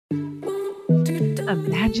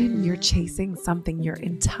Imagine you're chasing something your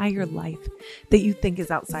entire life that you think is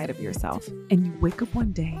outside of yourself, and you wake up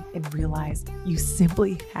one day and realize you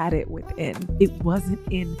simply had it within. It wasn't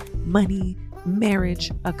in money, marriage,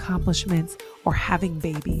 accomplishments, or having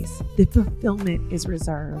babies. The fulfillment is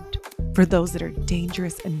reserved for those that are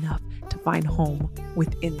dangerous enough to find home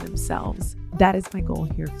within themselves. That is my goal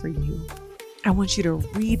here for you. I want you to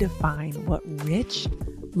redefine what rich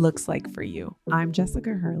looks like for you. I'm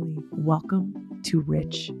Jessica Hurley. Welcome to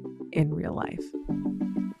Rich in Real Life.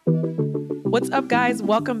 What's up, guys?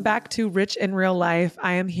 Welcome back to Rich in Real Life.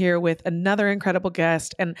 I am here with another incredible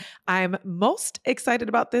guest, and I'm most excited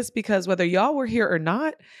about this because whether y'all were here or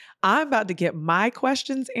not, I'm about to get my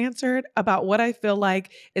questions answered about what I feel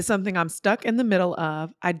like is something I'm stuck in the middle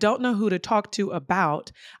of. I don't know who to talk to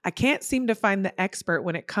about. I can't seem to find the expert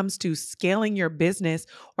when it comes to scaling your business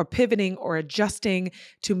or pivoting or adjusting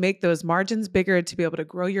to make those margins bigger to be able to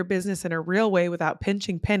grow your business in a real way without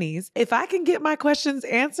pinching pennies. If I can get my questions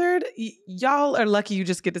answered, y'all are lucky you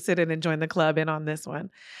just get to sit in and join the club in on this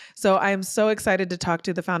one. So I am so excited to talk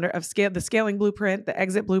to the founder of the Scaling Blueprint, the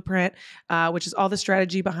Exit Blueprint, which is all the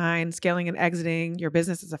strategy behind scaling and exiting your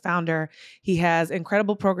business as a founder. He has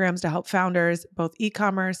incredible programs to help founders, both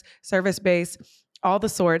e-commerce, service-based, all the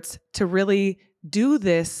sorts, to really do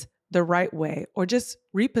this the right way or just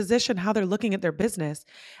reposition how they're looking at their business.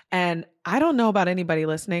 And I don't know about anybody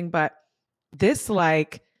listening, but this I'm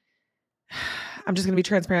just going to be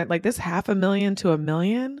transparent, this $500,000 to $1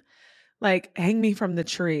 million, hang me from the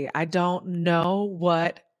tree. I don't know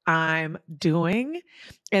what I'm doing.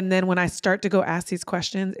 And then when I start to go ask these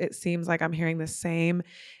questions, it seems like I'm hearing the same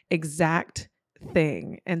exact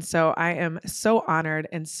thing. And so I am so honored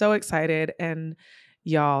and so excited and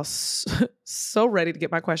y'all so ready to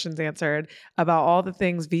get my questions answered about all the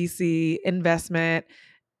things VC, investment,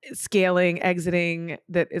 scaling, exiting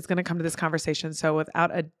that is going to come to this conversation. So without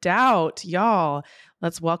a doubt, y'all,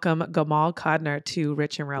 let's welcome Gamal Codner to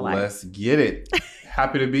Rich in Real Life. Let's get it.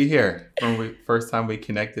 Happy to be here from the first time we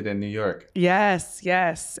connected in New York.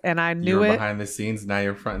 Yes. And I knew you were it. Behind the scenes, now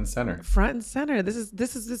you're front and center. Front and center. This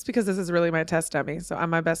is because this is really my test dummy. So I'm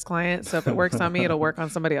my best client. So if it works on me, it'll work on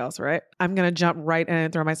somebody else, right? I'm going to jump right in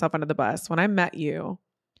and throw myself under the bus. When I met you,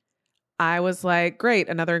 I was like, great,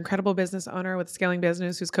 another incredible business owner with a scaling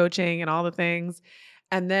business who's coaching and all the things.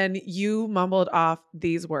 And then you mumbled off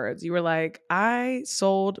these words. You were like, I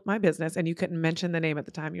sold my business, and you couldn't mention the name at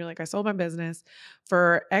the time. You're like, I sold my business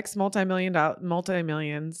for X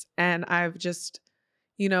multi-millions. And I've just,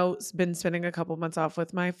 been spending a couple months off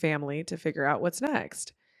with my family to figure out what's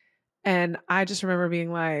next. And I just remember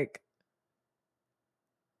being like,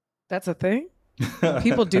 that's a thing?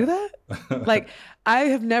 People do that? I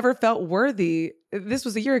have never felt worthy. This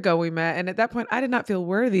was a year ago we met. And at that point, I did not feel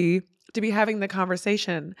worthy to be having the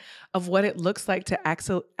conversation of what it looks like to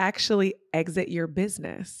actually exit your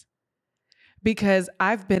business, because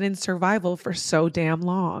I've been in survival for so damn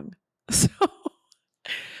long. So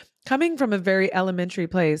coming from a very elementary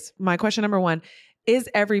place, my question number one, is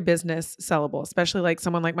every business sellable? Especially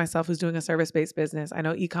someone like myself who's doing a service-based business. I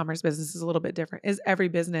know e-commerce business is a little bit different. Is every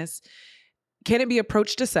business, can it be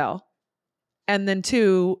approached to sell? And then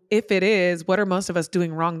two, if it is, what are most of us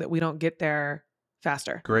doing wrong that we don't get there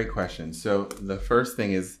faster? Great question. So the first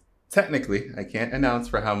thing is, technically, I can't announce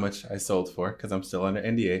for how much I sold for because I'm still under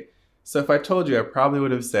NDA. So if I told you, I probably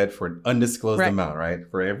would have said for an undisclosed amount, right?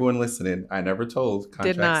 For everyone listening, I never told.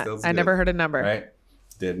 Did not. I never heard a number. Right?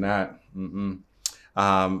 Did not.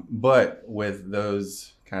 But with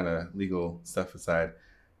those kind of legal stuff aside,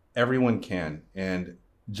 everyone can. And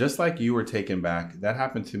just like you were taken back, that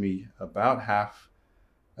happened to me about half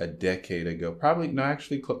a decade ago.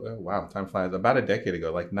 Wow, time flies. About a decade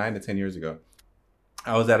ago, 9 to 10 years ago.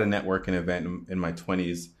 I was at a networking event in my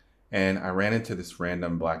 20s, and I ran into this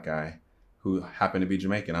random black guy who happened to be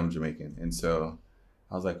Jamaican. I'm Jamaican. And so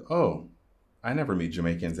I was like, oh, I never meet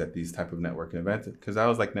Jamaicans at these type of networking events, because I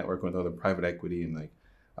was networking with other private equity and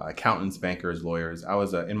accountants, bankers, lawyers. I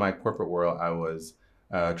was in my corporate world, I was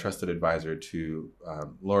a trusted advisor to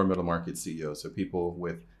lower middle market CEOs. So people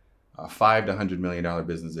with $5 to $100 million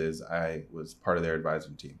businesses, I was part of their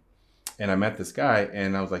advisory team. And I met this guy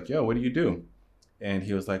and I was like, yo, what do you do? And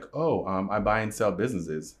he was like, oh, I buy and sell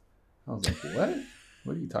businesses. I was like, what?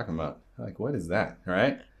 What are you talking about? What is that?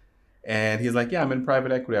 Right? And he's like, yeah, I'm in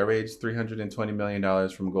private equity. I raised $320 million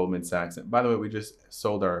from Goldman Sachs. And by the way, we just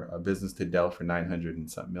sold our business to Dell for 900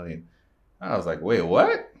 and something million. I was like, wait,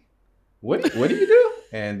 what? What do you do?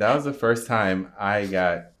 And that was the first time I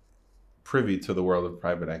got privy to the world of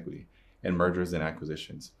private equity and mergers and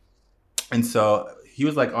acquisitions. And so he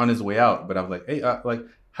was on his way out, but I was like, hey,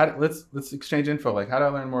 let's exchange info. How do I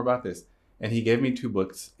learn more about this? And he gave me 2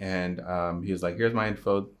 books, and he was like, here's my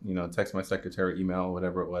info, text my secretary, email,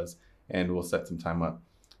 whatever it was, and we'll set some time up.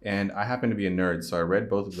 And I happen to be a nerd, so I read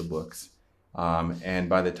both of the books. And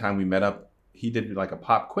by the time we met up, he did like a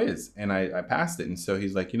pop quiz, and I passed it. And so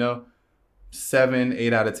he's like, 7,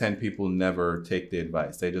 8 out of 10 people never take the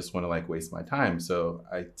advice. They just want to like waste my time. So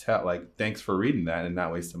I tell like, thanks for reading that and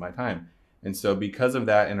not wasting my time. And so because of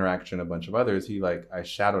that interaction, a bunch of others, I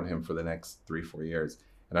shadowed him for the next 3-4 years,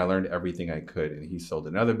 and I learned everything I could. And he sold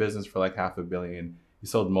another business for like $500 million. He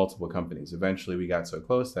sold multiple companies. Eventually we got so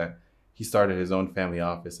close that he started his own family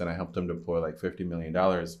office, and I helped him deploy like $50 million,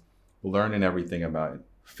 learning everything about it,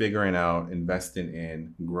 figuring out, investing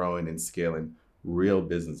in, growing and scaling real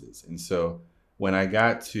businesses. And so when I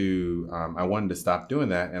got to, I wanted to stop doing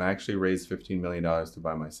that, and I actually raised $15 million to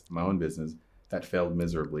buy my own business. That failed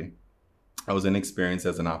miserably. I was inexperienced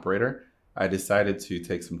as an operator. I decided to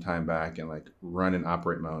take some time back and like run and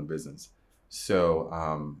operate my own business.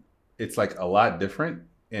 So it's like a lot different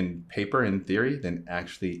in paper and theory than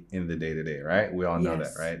actually in the day to day, right? We all know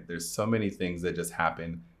that, right? There's so many things that just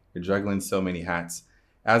happen. You're juggling so many hats.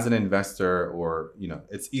 As an investor, or,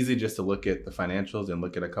 it's easy just to look at the financials and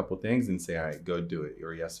look at a couple things and say, all right, go do it,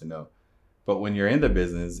 or yes or no. But when you're in the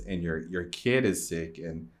business and your kid is sick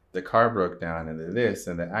and the car broke down and the this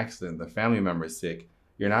and the accident, the family member is sick,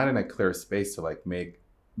 you're not in a clear space to like make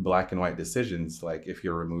black and white decisions, like if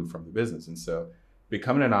you're removed from the business. And so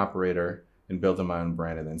becoming an operator and building my own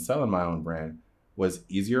brand and then selling my own brand was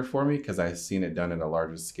easier for me because I've seen it done at a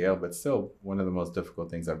larger scale, but still one of the most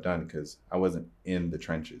difficult things I've done because I wasn't in the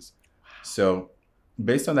trenches. So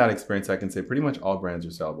based on that experience, I can say pretty much all brands are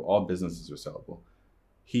sellable, all businesses are sellable.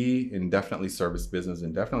 He and definitely service business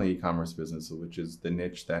and definitely e-commerce business, which is the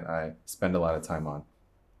niche that I spend a lot of time on.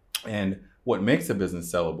 And what makes a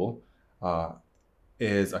business sellable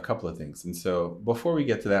is a couple of things. And so before we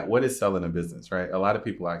get to that, what is selling a business, right? A lot of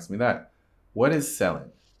people ask me that. What is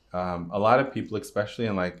selling? A lot of people, especially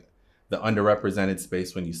in like the underrepresented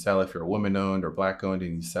space, when you sell, if you're woman owned or black owned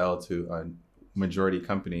and you sell to a majority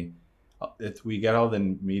company, we get all the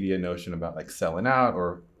media notion about like selling out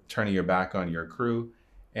or turning your back on your crew.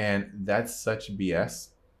 And that's such BS.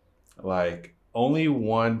 Like only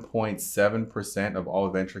 1.7% of all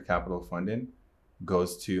venture capital funding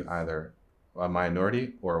goes to either a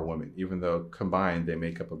minority or a woman, even though combined they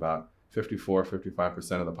make up about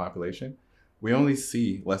 55% of the population. We only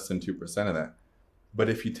see less than 2% of that. But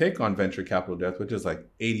if you take on venture capital debt, which is like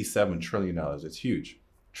 $87 trillion, it's huge,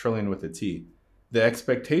 trillion with a T, the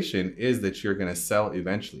expectation is that you're going to sell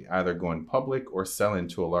eventually, either going public or sell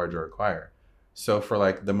into a larger acquirer. So for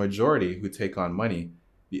like the majority who take on money,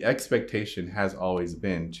 the expectation has always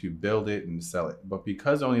been to build it and sell it. But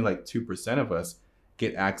because only like 2% of us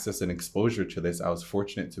get access and exposure to this, I was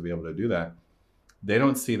fortunate to be able to do that. They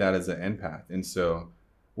don't see that as an end path. And so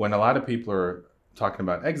when a lot of people are talking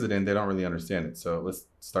about exiting, they don't really understand it. So let's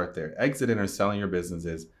start there. Exiting or selling your business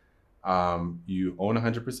is you own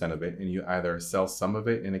 100% of it, and you either sell some of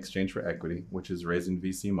it in exchange for equity, which is raising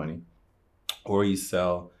VC money, or you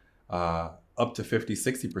sell up to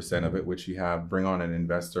 50-60% of it, which you bring on an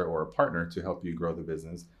investor or a partner to help you grow the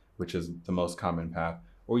business, which is the most common path,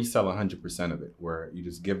 or you sell 100% of it, where you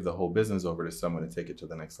just give the whole business over to someone to take it to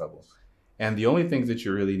the next level. And the only things that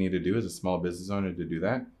you really need to do as a small business owner to do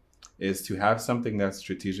that is to have something that's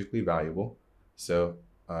strategically valuable. So,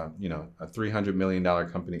 a $300 million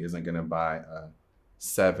company isn't going to buy a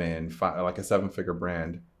 7-figure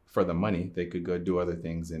brand for the money. They could go do other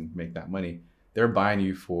things and make that money. They're buying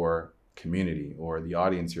you for community or the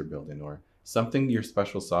audience you're building or something, your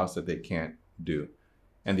special sauce that they can't do.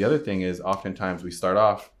 And the other thing is oftentimes we start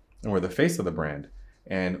off and we're the face of the brand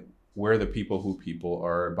and we're the people who people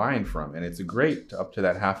are buying from. And it's great up to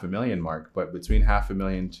that $500,000 mark, but between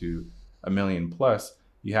 $500,000 to $1 million plus,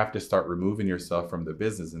 you have to start removing yourself from the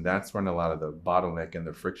business. And that's when a lot of the bottleneck and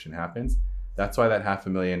the friction happens. That's why that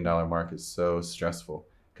 $500,000 mark is so stressful,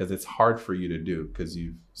 because it's hard for you to do because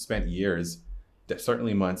you've spent years,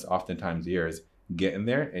 certainly months, oftentimes years, getting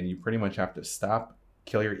there. And you pretty much have to stop,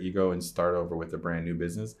 kill your ego, and start over with a brand new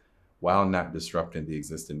business while not disrupting the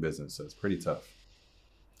existing business. So it's pretty tough.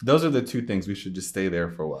 Those are the two things. We should just stay there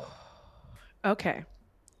for a while. Okay.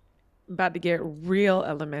 About to get real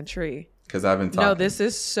elementary. Because I've been talking. No, this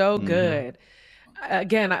is so good.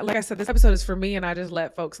 Again, like I said, this episode is for me, and I just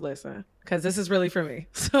let folks listen because this is really for me.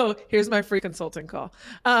 So here's my free consulting call.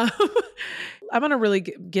 I'm going to really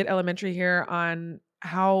get elementary here on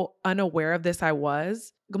how unaware of this I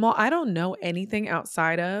was. Gamal, I don't know anything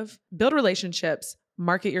outside of build relationships,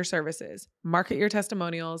 market your services, market your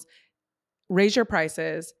testimonials, raise your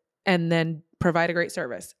prices, and then provide a great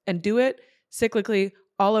service, and do it cyclically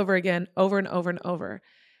all over again, over and over and over.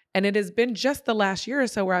 And it has been just the last year or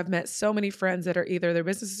so where I've met so many friends that are either their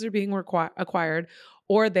businesses are being acquired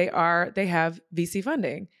or they have VC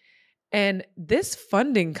funding. And this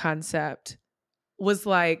funding concept was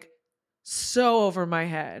like so over my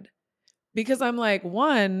head because I'm like,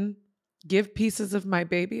 one, give pieces of my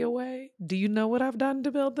baby away. Do you know what I've done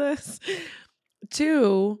to build this?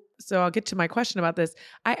 Two, so I'll get to my question about this.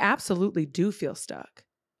 I absolutely do feel stuck.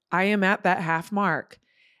 I am at that half mark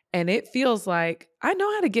and it feels like I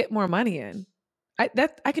know how to get more money in. I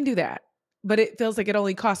can do that, but it feels like it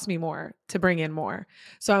only costs me more to bring in more.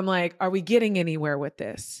 So I'm like, are we getting anywhere with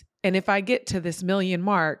this? And if I get to this million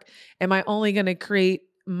mark, am I only going to create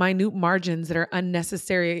minute margins that are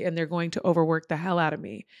unnecessary and they're going to overwork the hell out of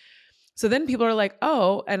me? So then people are like,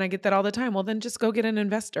 oh, and I get that all the time. Well, then just go get an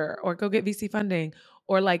investor or go get VC funding,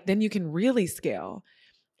 or like, then you can really scale.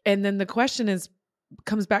 And then the question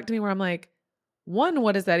comes back to me where I'm like, one,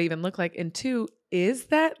 what does that even look like? And two, is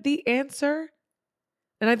that the answer?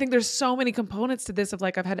 And I think there's so many components to this of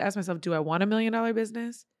like, I've had to ask myself, do I want $1 million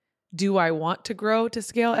business? Do I want to grow to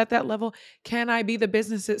scale at that level? Can I be the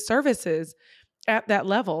business that services at that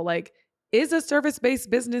level? Like, is a service-based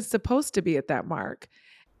business supposed to be at that mark?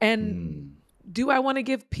 And do I want to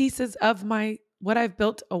give pieces of what I've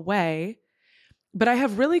built away? But I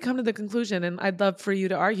have really come to the conclusion, and I'd love for you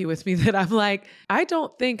to argue with me, that I'm like, I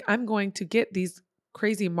don't think I'm going to get these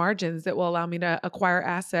crazy margins that will allow me to acquire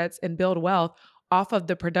assets and build wealth off of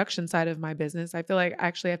the production side of my business. I feel like I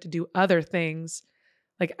actually have to do other things,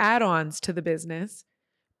 like add-ons to the business,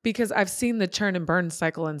 because I've seen the churn and burn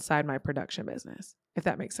cycle inside my production business, if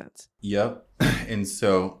that makes sense. Yep. And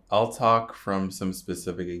so I'll talk from some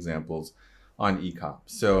specific examples on e-com.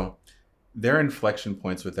 So there are inflection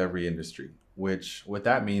points with every industry, which what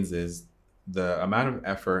that means is the amount of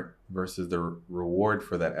effort versus the reward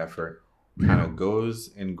for that effort kind of goes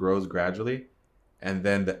and grows gradually. And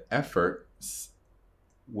then the effort,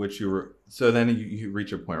 so then you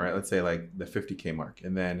reach a point, right? Let's say like the 50K mark.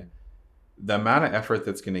 And then the amount of effort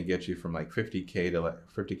that's going to get you from like 50K to like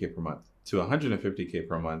 50K per month to 150K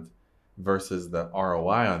per month versus the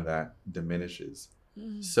ROI on that diminishes.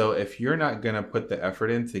 So if you're not going to put the effort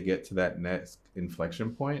in to get to that next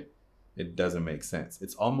inflection point, it doesn't make sense.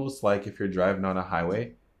 It's almost like if you're driving on a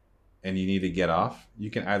highway and you need to get off, you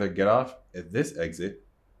can either get off at this exit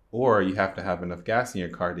or you have to have enough gas in your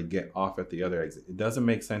car to get off at the other exit. It doesn't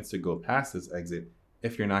make sense to go past this exit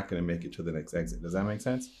if you're not going to make it to the next exit. Does that make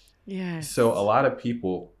sense? Yeah. So a lot of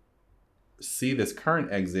people see this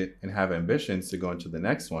current exit and have ambitions to go into the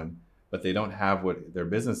next one, but they don't have what their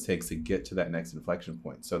business takes to get to that next inflection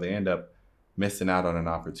point. So they end up missing out on an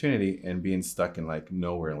opportunity and being stuck in like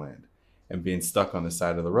nowhere land and being stuck on the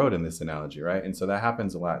side of the road in this analogy, right? And so that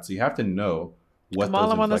happens a lot. So you have to know what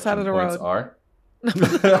those inflection points are.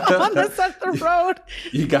 I'm on the side of the road.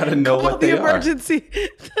 You got to know what they emergency.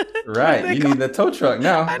 Are. Right. You need the tow truck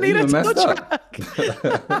now. I need a tow truck.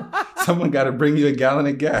 Someone got to bring you a gallon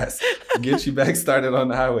of gas, get you back started on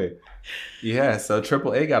the highway. Yeah. So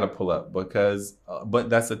AAA got to pull up because, but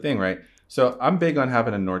that's the thing, right? So I'm big on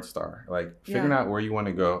having a North Star, like figuring out where you want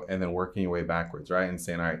to go and then working your way backwards, right? And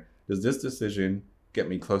saying, all right, does this decision get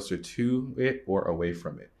me closer to it or away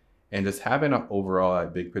from it? And just having an overall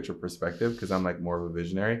big picture perspective, because I'm like more of a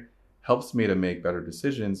visionary, helps me to make better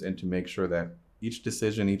decisions and to make sure that each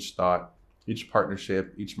decision, each thought, each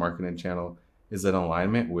partnership, each marketing channel is in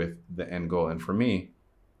alignment with the end goal. And for me,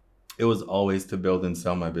 it was always to build and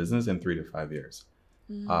sell my business in 3 to 5 years.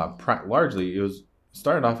 Largely, it was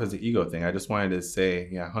started off as an ego thing. I just wanted to say,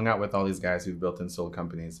 yeah, I hung out with all these guys who've built and sold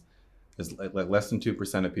companies. There's like less than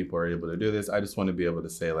 2% of people are able to do this. I just want to be able to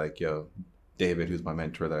say like, yo, David, who's my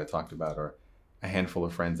mentor that I talked about, or a handful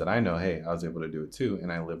of friends that I know, hey, I was able to do it too.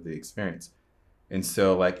 And I lived the experience. And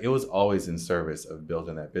so like, it was always in service of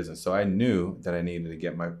building that business. So I knew that I needed to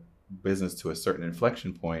get my business to a certain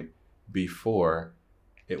inflection point before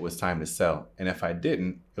it was time to sell. And if I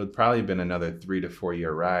didn't, it would probably have been another 3 to 4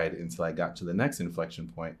 year ride until I got to the next inflection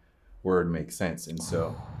point where it makes sense. And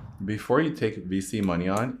so before you take VC money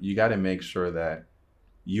on, you got to make sure that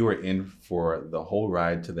you are in for the whole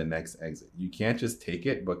ride to the next exit. You can't just take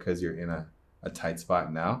it because you're in a tight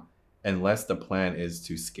spot now, unless the plan is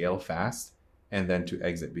to scale fast and then to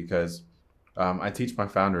exit. Because I teach my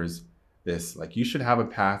founders this, like you should have a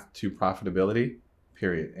path to profitability,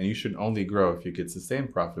 period. And you should only grow if you could sustain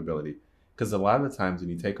profitability. Because a lot of the times when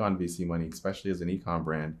you take on VC money, especially as an e-com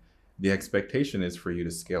brand, the expectation is for you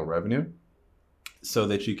to scale revenue so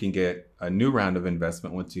that you can get a new round of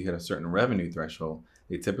investment once you hit a certain revenue threshold.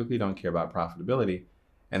 They typically don't care about profitability.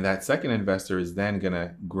 And that second investor is then going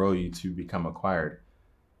to grow you to become acquired.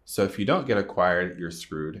 So if you don't get acquired, you're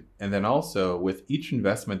screwed. And then also with each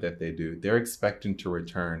investment that they do, they're expecting to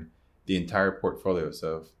return the entire portfolio.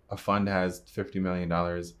 So if a fund has $50 million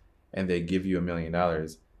dollars and they give you $1 million,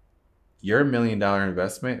 your $1 million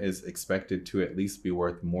investment is expected to at least be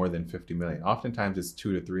worth more than 50 million. Oftentimes it's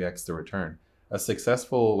 2 to 3x the return. A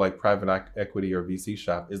successful like private equity or VC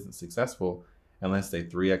shop isn't successful unless they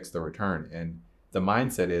 3x the return. And the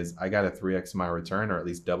mindset is I got to 3x my return or at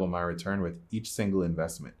least double my return with each single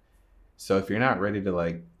investment. So if you're not ready to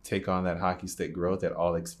like take on that hockey stick growth at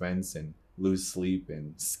all expense and lose sleep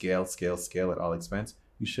and scale at all expense,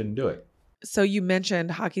 you shouldn't do it. So you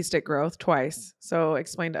mentioned hockey stick growth twice. So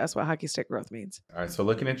explain to us what hockey stick growth means. All right. So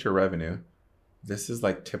looking at your revenue, this is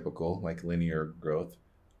like typical, like linear growth.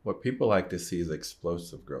 What people like to see is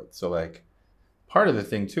explosive growth. So like part of the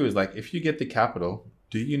thing too is like if you get the capital,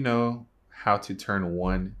 do you know how to turn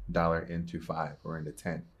 $1 into 5 or into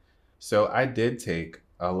 10? So I did take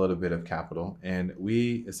a little bit of capital and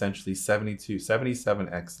we essentially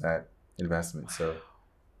 77x that investment. So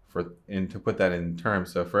to put that in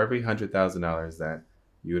terms, so for every $100,000 that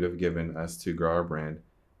you would have given us to grow our brand,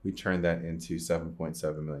 we turned that into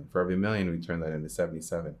 7.7 million. For every million, we turned that into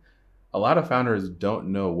 77. A lot of founders don't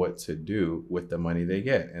know what to do with the money they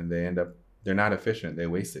get, and they're not efficient. They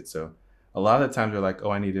waste it. So a lot of the times they're like,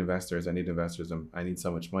 oh, I need investors, I need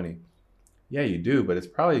so much money. Yeah, you do, but it's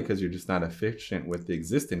probably because you're just not efficient with the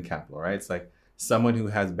existing capital, right? It's like someone who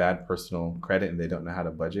has bad personal credit and they don't know how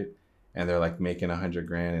to budget, and they're like making 100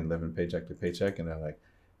 grand and living paycheck to paycheck, and they're like,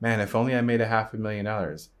 man, if only I made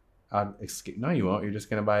 $500,000, I'd escape. No, you won't. You're just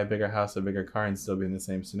gonna buy a bigger house, a bigger car, and still be in the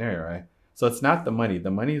same scenario, right? So it's not the money.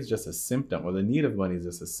 The money is just a symptom, or the need of money is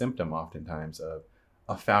just a symptom, oftentimes, of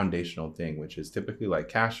a foundational thing, which is typically like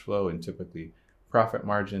cash flow and typically profit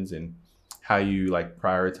margins and how you like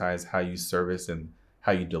prioritize how you service and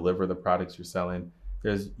how you deliver the products you're selling.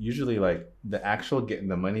 There's usually like the actual getting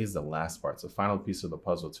the money is the last part. It's the final piece of the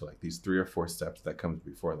puzzle to like these 3 or 4 steps that comes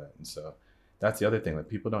before that. And so that's the other thing. Like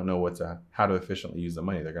people don't know how to efficiently use the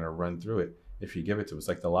money. They're going to run through it if you give it to them. It's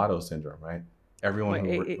like the lotto syndrome, right? Everyone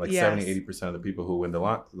like yes. 70-80% of the people who win the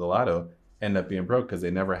lotto end up being broke because they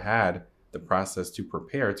never had the process to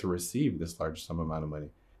prepare to receive this large sum amount of money.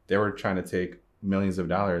 They were trying to take millions of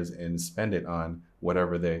dollars and spend it on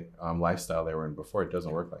whatever they lifestyle they were in before. It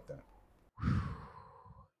doesn't work like that.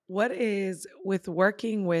 What is with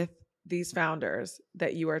working with these founders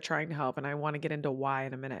that you are trying to help? And I want to get into why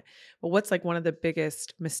in a minute, but what's like one of the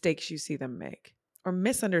biggest mistakes you see them make or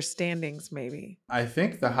misunderstandings maybe? I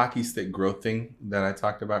think the hockey stick growth thing that I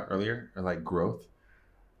talked about earlier, or like growth,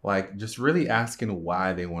 like just really asking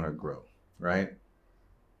why they want to grow, right?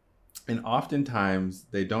 And oftentimes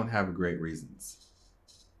they don't have great reasons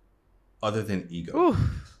other than ego. Ooh.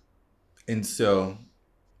 And so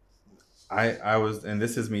I was, and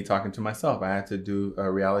this is me talking to myself, I had to do a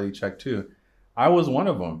reality check too. I was one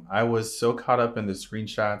of them. I was so caught up in the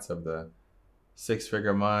screenshots of the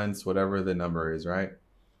 6-figure months, whatever the number is, right?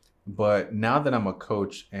 But now that I'm a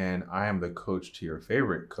coach and I am the coach to your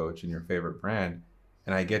favorite coach and your favorite brand,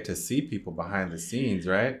 and I get to see people behind the scenes,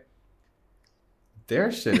 right? Their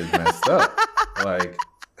shit is messed up.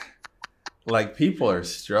 Like people are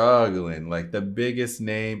struggling, like the biggest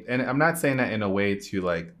name. And I'm not saying that in a way to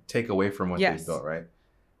like take away from what Yes. they've built, right?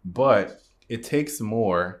 But it takes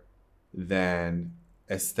more than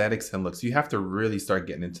aesthetics and looks. You have to really start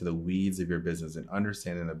getting into the weeds of your business and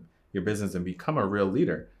understanding your business and become a real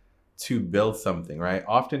leader to build something, right?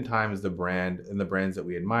 Oftentimes the brand and the brands that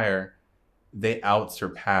we admire, they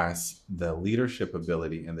outsurpass the leadership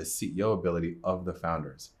ability and the CEO ability of the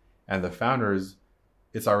founders. And the founders,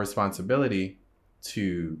 it's our responsibility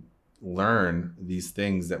to learn these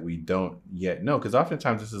things that we don't yet know. Because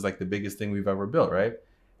oftentimes this is like the biggest thing we've ever built, right?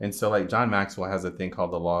 And so like John Maxwell has a thing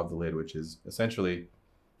called the law of the lid, which is essentially,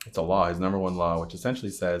 it's a law, his number one law, which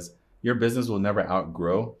essentially says your business will never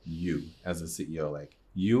outgrow you as a CEO. Like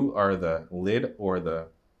you are the lid or the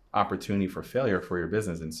opportunity for failure for your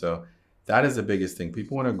business. And so that is the biggest thing.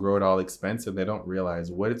 People want to grow at all expense and they don't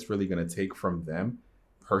realize what it's really going to take from them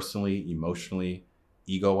personally, emotionally,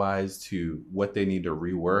 ego-wise, to what they need to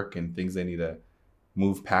rework and things they need to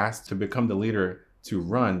move past to become the leader to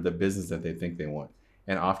run the business that they think they want.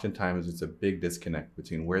 And oftentimes it's a big disconnect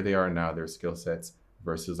between where they are now, their skill sets,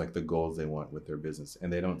 versus like the goals they want with their business.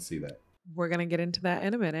 And they don't see that. We're going to get into that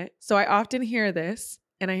in a minute. So I often hear this,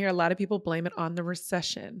 and I hear a lot of people blame it on the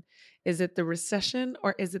recession. Is it the recession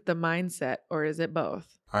or is it the mindset or is it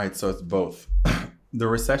both? All right, so it's both. The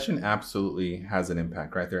recession absolutely has an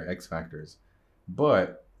impact, right? There are X factors.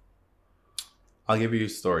 But I'll give you a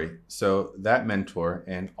story. So that mentor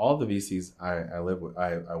and all the VCs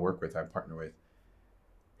I work with, I partner with,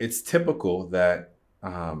 it's typical that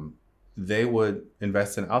they would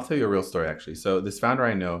invest in. I'll tell you a real story actually. So this founder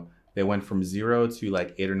I know, they went from zero to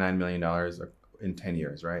like $8 or $9 million in 10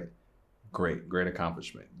 years, right? Great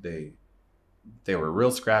accomplishment. They were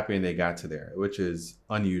real scrappy and they got to there, which is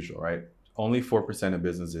unusual, right? Only 4% of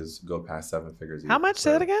businesses go past 7 figures a year. How much?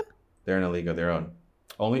 Say that again? They're in a league of their own.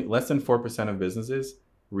 Only less than 4% of businesses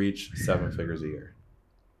reach 7 figures a year.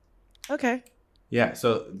 Okay. Yeah,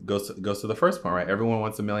 so goes to the first point, right? Everyone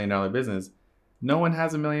wants $1 million business. No one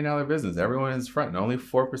has $1 million business. Everyone is front, and only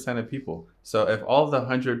 4% of people. So if all the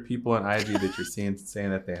 100 people on IG that you're seeing saying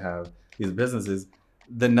that they have these businesses,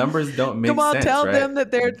 the numbers don't make sense. Tell right? them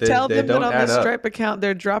that tell them that on the Stripe account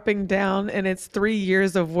they're dropping down, and it's 3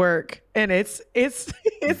 years of work, and it's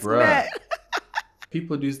net.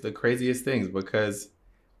 People do the craziest things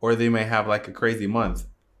or they may have like a crazy month.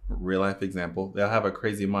 Real life example, they'll have a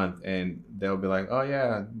crazy month and they'll be like, oh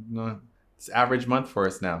yeah, no, it's average month for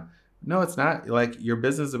us now. No, it's not. Like, your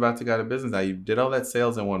business is about to go out of business now. You did all that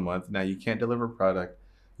sales in 1 month. Now you can't deliver product.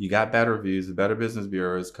 You got bad reviews. The Better Business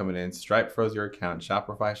Bureau is coming in. Stripe froze your account.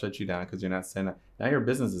 Shopify shut you down because you're not sending. Now your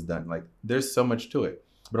business is done. Like, there's so much to it.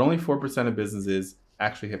 But only 4% of businesses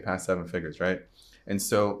actually hit past 7 figures, right? And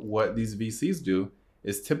so what these VCs do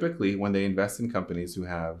is typically when they invest in companies who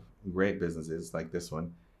have great businesses like this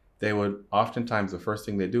one, they would oftentimes, the first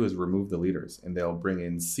thing they do is remove the leaders, and they'll bring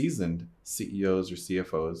in seasoned CEOs or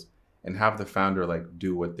CFOs and have the founder like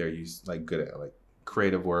do what they're good at, like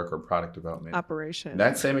creative work or product development. Operation.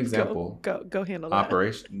 That same example. Go handle that.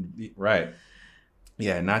 Operation. Right.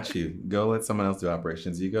 Yeah, not you. Go let someone else do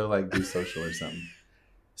operations. You go like do social or something.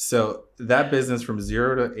 So that business from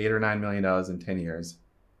 0 to $8 or $9 million in 10 years,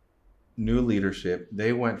 new leadership,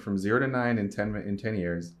 they went from 0 to 9 in 10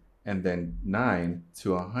 years, and then 9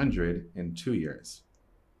 to 100 in 2 years.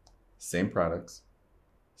 Same products,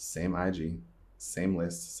 same IG, same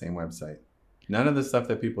list, same website. None of the stuff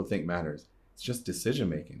that people think matters. It's just decision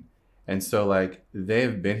making. And so like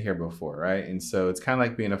they've been here before, right? And so it's kind of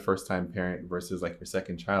like being a first time parent versus like your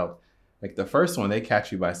second child. Like the first one, they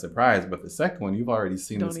catch you by surprise, but the second one, you've already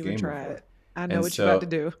seen this game before. Don't even try it. I know what you're about to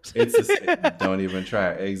do. Don't even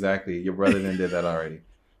try it. Exactly. Your brother then did that already.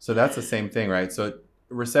 So that's the same thing, right? So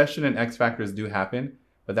recession and X factors do happen,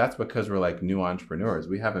 but that's because we're like new entrepreneurs.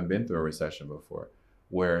 We haven't been through a recession before,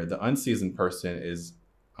 where the unseasoned person is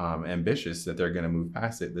ambitious that they're going to move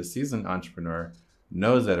past it. The seasoned entrepreneur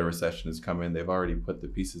knows that a recession is coming. They've already put the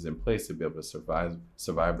pieces in place to be able to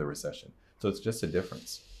survive the recession. So it's just a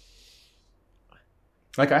difference.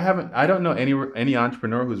 Like I don't know any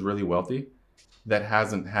entrepreneur who's really wealthy that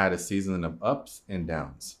hasn't had a season of ups and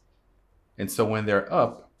downs. And so when they're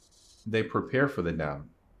up, they prepare for the down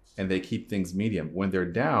and they keep things medium. When they're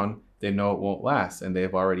down, they know it won't last, and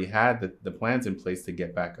they've already had the plans in place to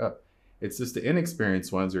get back up. It's just the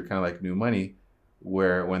inexperienced ones who are kind of like new money,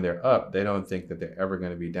 where when they're up, they don't think that they're ever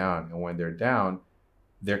going to be down. And when they're down,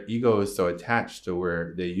 their ego is so attached to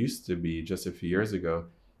where they used to be just a few years ago,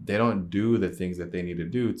 they don't do the things that they need to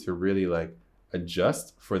do to really like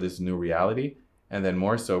adjust for this new reality, and then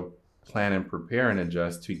more so plan and prepare and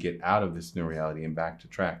adjust to get out of this new reality and back to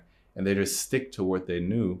track. And they just stick to what they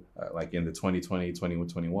knew, like in the 2020,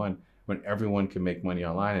 21, when everyone could make money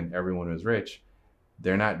online and everyone was rich.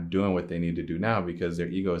 They're not doing what they need to do now because their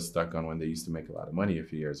ego is stuck on when they used to make a lot of money a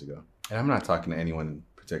few years ago. And I'm not talking to anyone in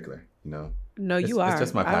particular, you know. No, you are. It's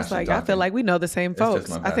just my passion. I was like, talking. I feel like we know the same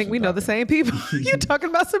folks. I think we know the same people. You talking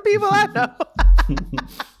about some people I know.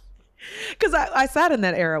 Because I sat in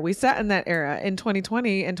that era. We sat in that era in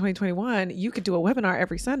 2020 and 2021. You could do a webinar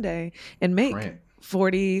every Sunday and make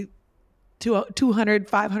 $40,000 to $200,000,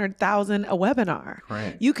 $500,000 a webinar.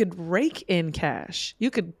 Right. You could rake in cash. You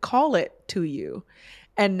could call it to you.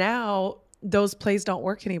 And now those plays don't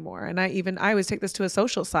work anymore. And I always take this to a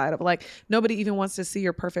social side of like, nobody even wants to see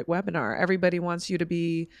your perfect webinar. Everybody wants you to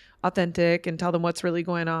be authentic and tell them what's really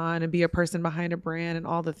going on and be a person behind a brand and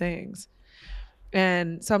all the things.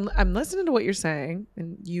 And so I'm listening to what you're saying,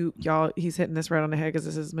 and y'all, he's hitting this right on the head because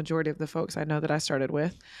this is the majority of the folks I know that I started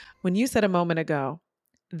with. When you said a moment ago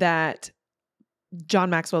that John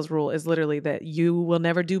Maxwell's rule is literally that you will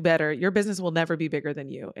never do better. Your business will never be bigger than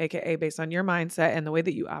you, AKA based on your mindset and the way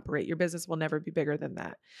that you operate, your business will never be bigger than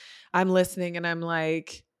that. I'm listening and I'm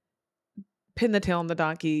like, pin the tail on the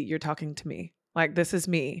donkey. You're talking to me. Like, this is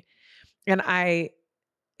me. And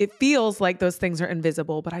it feels like those things are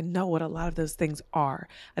invisible, but I know what a lot of those things are.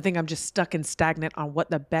 I think I'm just stuck and stagnant on what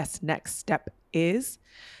the best next step is.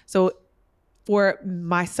 So for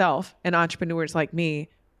myself and entrepreneurs like me,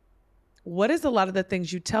 what is a lot of the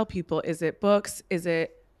things you tell people? Is it books? Is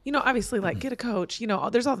it, obviously like get a coach,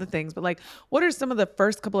 there's all the things, but like, what are some of the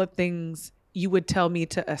first couple of things you would tell me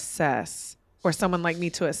to assess, or someone like me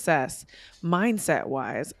to assess mindset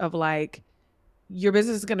wise of like, your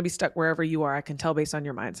business is going to be stuck wherever you are. I can tell based on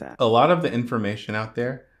your mindset. A lot of the information out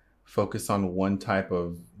there focus on one type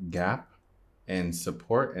of gap and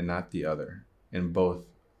support and not the other. And both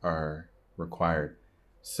are required.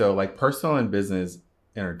 So like personal and business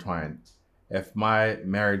intertwine. If my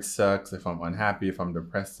marriage sucks, if I'm unhappy, if I'm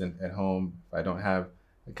depressed at home, if I don't have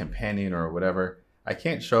a companion or whatever, I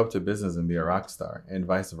can't show up to business and be a rock star, and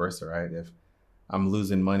vice versa, right? If I'm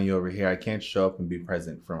losing money over here, I can't show up and be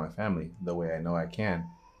present for my family the way I know I can.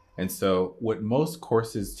 And so what most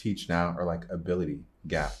courses teach now are like ability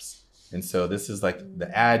gaps. And so this is like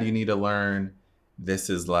the ad you need to learn. This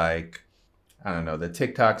is like, I don't know, the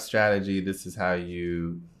TikTok strategy. This is how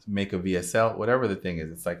you make a VSL, whatever the thing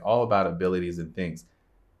is. It's like all about abilities and things.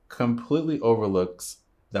 Completely overlooks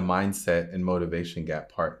the mindset and motivation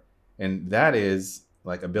gap part. And that is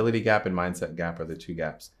like ability gap and mindset gap are the two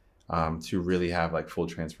gaps to really have like full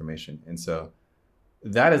transformation. And so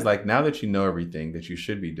that is like, now that you know everything that you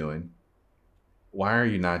should be doing, why are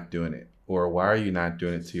you not doing it? Or why are you not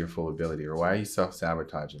doing it to your full ability? Or why are you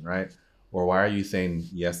self-sabotaging, right? Or why are you saying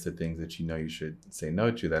yes to things that you know you should say no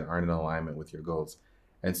to that aren't in alignment with your goals?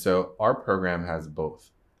 And so our program has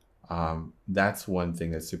both. That's one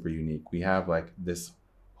thing that's super unique. We have like this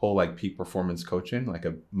whole like peak performance coaching, like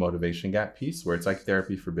a motivation gap piece where it's like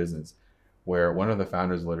therapy for business, where one of the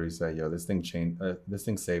founders literally said, yo, this thing changed, this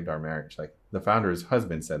thing saved our marriage. Like the founder's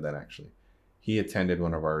husband said that actually. He attended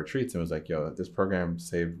one of our retreats and was like, yo, this program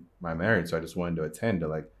saved my marriage. So I just wanted to attend to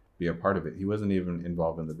like be a part of it. He wasn't even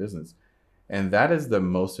involved in the business. And that is the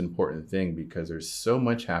most important thing because there's so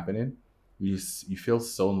much happening. You feel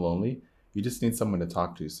so lonely. You just need someone to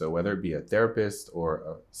talk to. So whether it be a therapist or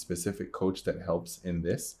a specific coach that helps in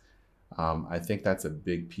this, I think that's a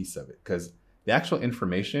big piece of it. Because the actual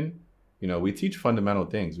information, we teach fundamental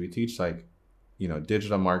things. We teach like,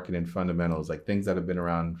 digital marketing fundamentals, like things that have been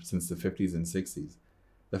around since the 50s and 60s.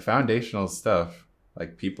 The foundational stuff,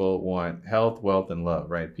 like people want health, wealth, and love,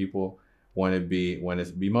 right? People want to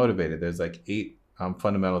be motivated. There's like 8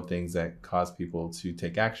 fundamental things that cause people to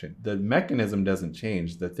take action. The mechanism doesn't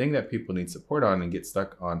change. The thing that people need support on and get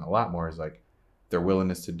stuck on a lot more is like their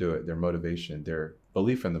willingness to do it, their motivation, their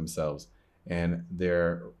belief in themselves, and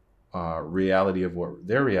their reality of what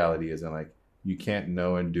their reality is. And like, you can't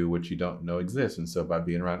know and do what you don't know exists. And so by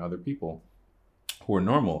being around other people who are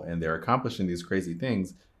normal and they're accomplishing these crazy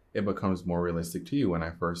things, it becomes more realistic to you. When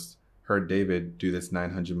I first heard David do this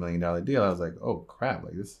 $900 million deal, I was like, oh crap,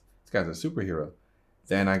 like this guy's a superhero.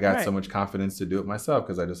 Then I got so much confidence to do it myself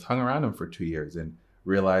because I just hung around him for 2 years and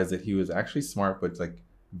realized that he was actually smart, but like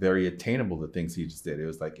very attainable, the things he just did. It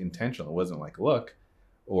was like intentional. It wasn't like luck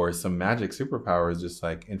or some magic superpower. It was just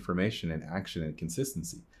like information and action and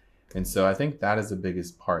consistency. And so I think that is the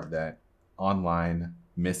biggest part that online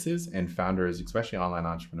misses, and founders, especially online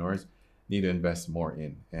entrepreneurs, need to invest more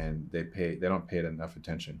in, and they don't pay it enough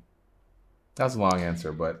attention. That's a long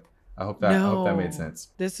answer, but I hope that made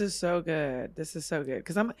sense. This is so good. This is so good.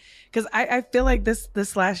 Cause I feel like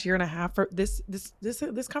this last year and a half for this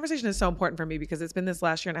conversation is so important for me because it's been this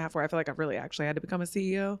last year and a half where I feel like I've really actually had to become a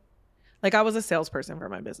CEO. Like I was a salesperson for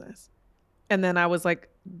my business. And then I was like,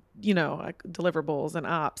 like deliverables and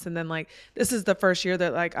ops. And then like, this is the first year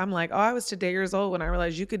that like, I'm like, oh, I was today years old when I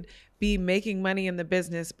realized you could be making money in the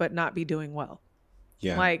business, but not be doing well.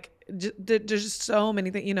 Yeah. Like there's just so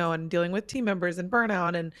many things, and dealing with team members and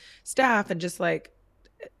burnout and staff and just like,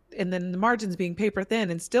 and then the margins being paper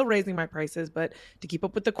thin and still raising my prices, but to keep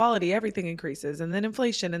up with the quality, everything increases. And then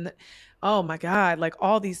inflation and oh my God, like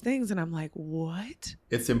all these things. And I'm like, what?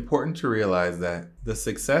 It's important to realize that the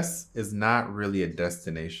success is not really a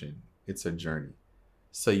destination. It's a journey.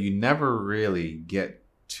 So you never really get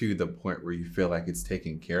to the point where you feel like it's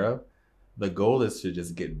taken care of. The goal is to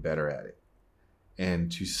just get better at it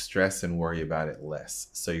and to stress and worry about it less.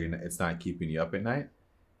 So it's not keeping you up at night.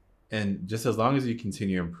 And just as long as you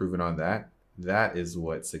continue improving on that, that is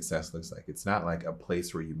what success looks like. It's not like a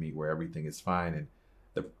place where you meet where everything is fine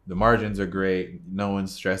and the margins are great, no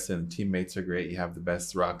one's stressing, teammates are great, you have the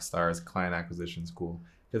best rock stars, client acquisition's cool,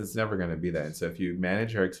 because it's never going to be that. And so if you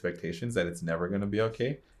manage your expectations that it's never going to be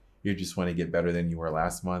okay, you just want to get better than you were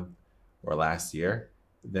last month or last year,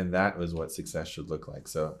 then that was what success should look like.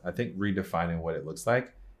 So I think redefining what it looks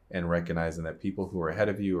like and recognizing that people who are ahead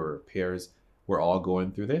of you or peers, we're all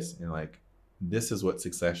going through this, and like, this is what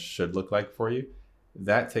success should look like for you.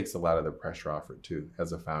 That takes a lot of the pressure off it too,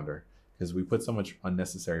 as a founder, because we put so much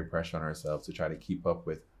unnecessary pressure on ourselves to try to keep up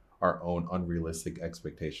with our own unrealistic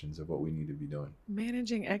expectations of what we need to be doing.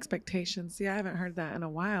 Managing expectations. See, I haven't heard that in a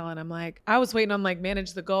while. And I'm like, I was waiting on like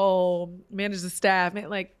manage the goal, manage the staff,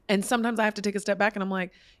 and sometimes I have to take a step back and I'm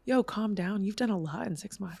like, yo, calm down. You've done a lot in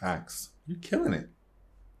 6 months. Facts. You're killing it.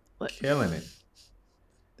 Killing it.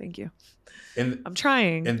 Thank you. I'm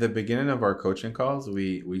trying. In the beginning of our coaching calls,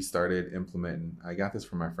 we started implementing, I got this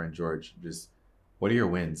from my friend George, just what are your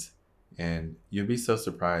wins? And you'll be so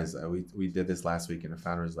surprised. We did this last week and the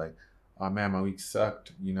founder was like, oh man, my week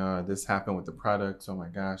sucked. This happened with the products. Oh my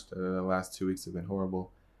gosh, the last 2 weeks have been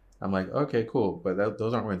horrible. I'm like, okay, cool. But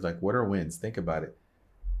those aren't wins. Like, what are wins? Think about it.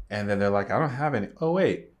 And then they're like, I don't have any. Oh,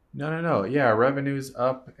 wait. No. Yeah, our revenue's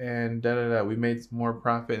up and da-da-da. We made more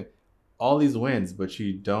profit. All these wins, but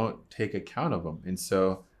you don't take account of them. And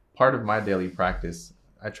so part of my daily practice,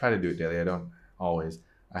 I try to do it daily. I don't always.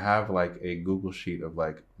 I have like a Google sheet of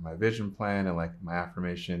like my vision plan and like my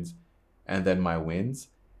affirmations and then my wins.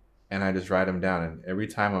 And I just write them down. And every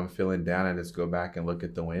time I'm feeling down, I just go back and look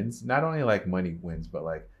at the wins. Not only like money wins, but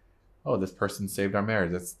like, oh, this person saved our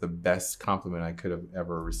marriage. That's the best compliment I could have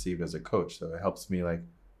ever received as a coach. So it helps me like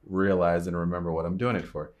realize and remember what I'm doing it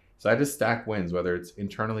for. So I just stack wins, whether it's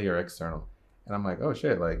internally or external. And I'm like, oh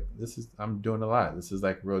shit, like I'm doing a lot. This is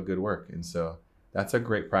like real good work. And so that's a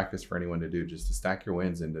great practice for anyone to do, just to stack your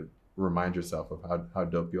wins and to remind yourself of how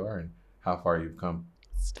dope you are and how far you've come.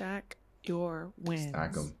 Stack your wins.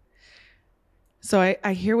 Stack them. So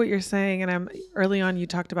I hear what you're saying. And early on, you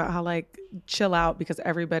talked about how like chill out because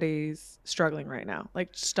everybody's struggling right now. Like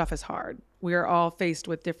stuff is hard. We are all faced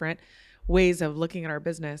with different ways of looking at our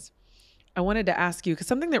business. I wanted to ask you, because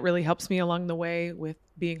something that really helps me along the way with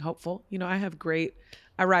being hopeful,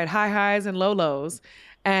 I ride high highs and low lows.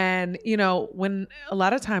 And, when a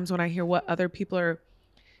lot of times when I hear what other people are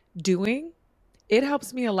doing, it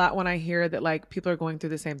helps me a lot when I hear that like people are going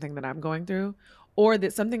through the same thing that I'm going through, or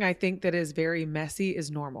that something I think that is very messy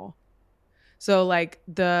is normal. So like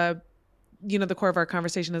the core of our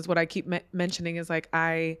conversation is what I keep mentioning is like,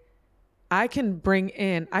 I can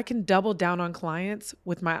double down on clients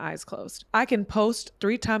with my eyes closed. I can post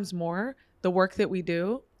 3 times more the work that we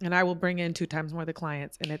do, and I will bring in 2 times more the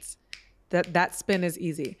clients. And it's that spin is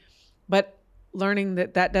easy. But learning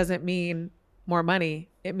that doesn't mean more money.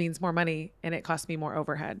 It means more money, and it costs me more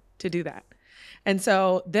overhead to do that. And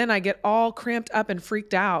so then I get all cramped up and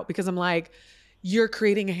freaked out because I'm like, you're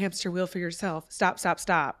creating a hamster wheel for yourself.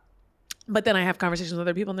 Stop. But then I have conversations with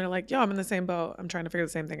other people and they're like, yo, I'm in the same boat. I'm trying to figure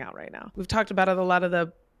the same thing out right now. We've talked about a lot of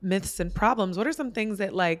the myths and problems. What are some things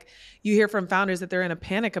that like you hear from founders that they're in a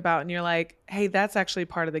panic about and you're like, hey, that's actually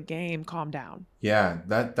part of the game. Calm down. Yeah,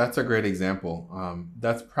 that's a great example.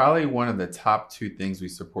 That's probably one of the top 2 things we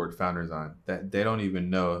support founders on that they don't even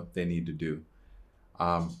know they need to do.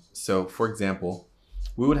 So for example,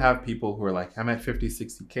 we would have people who are like, I'm at 50,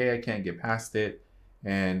 60K. I can't get past it.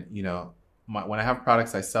 And, when I have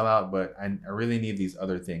products, I sell out, but I really need these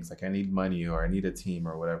other things. Like I need money or I need a team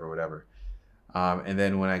or whatever. And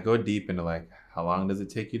then when I go deep into like, how long does it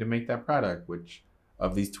take you to make that product? Which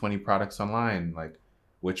of these 20 products online, like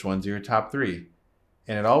which ones are your top 3?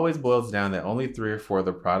 And it always boils down that only 3 or 4 of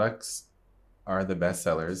the products are the best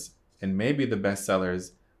sellers. And maybe the best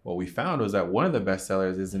sellers, what we found was that one of the best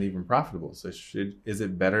sellers isn't even profitable. So is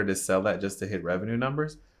it better to sell that just to hit revenue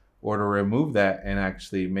numbers? Or to remove that and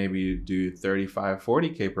actually maybe do 35,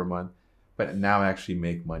 40K per month, but now actually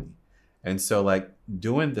make money. And so like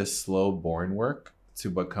doing this slow, boring work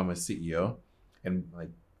to become a CEO and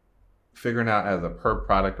like figuring out as a per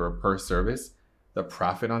product or a per service, the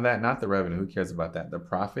profit on that, not the revenue, who cares about that? The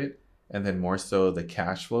profit, and then more so the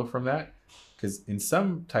cash flow from that. Because in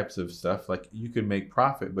some types of stuff, like you could make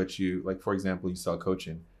profit, but for example, you sell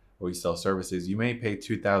coaching or you sell services, you may pay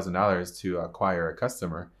 $2,000 to acquire a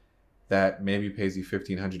customer that maybe pays you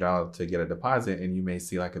 $1,500 to get a deposit, and you may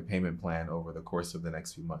see like a payment plan over the course of the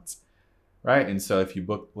next few months, right? And so if you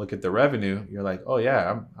look at the revenue, you're like, oh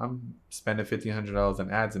yeah, I'm spending $1,500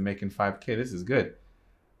 on ads and making 5K. This is good,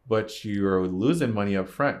 but you're losing money up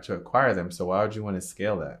front to acquire them. So why would you want to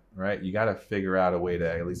scale that, right? You got to figure out a way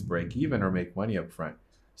to at least break even or make money up front.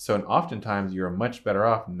 So and oftentimes you're much better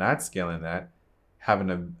off not scaling that,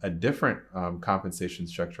 having a different compensation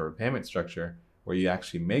structure or payment structure where you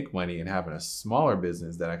actually make money and having a smaller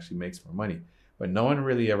business that actually makes more money. But no one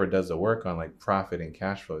really ever does the work on like profit and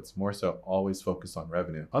cash flow. It's more so always focused on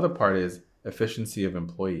revenue. Other part is efficiency of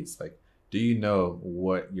employees. Like, do you know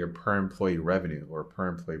what your per employee revenue or per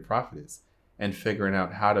employee profit is? And figuring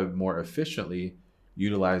out how to more efficiently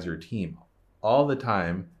utilize your team. All the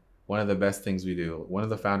time, one of the best things we do, one of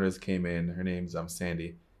the founders came in, her name's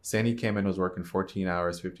Sandy. Sandy came in, was working 14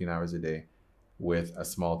 hours, 15 hours a day. with a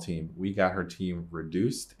small team. We got her team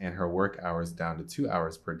reduced and her work hours down to 2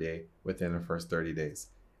 hours per day within the first 30 days.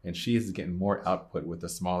 And she's getting more output with a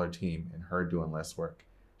smaller team and her doing less work.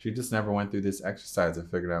 She just never went through this exercise and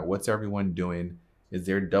figured out what's everyone doing. Is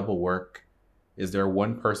there double work? Is there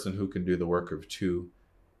one person who can do the work of two?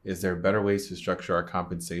 Is there better ways to structure our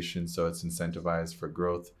compensation so it's incentivized for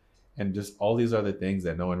growth? And just all these other things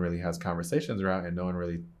that no one really has conversations around and no one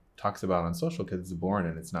really talks about on social because it's boring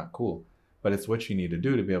and it's not cool. But it's what you need to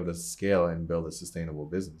do to be able to scale and build a sustainable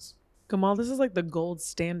business. Gamal, this is like the gold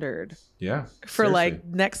standard. Yeah. For seriously. Like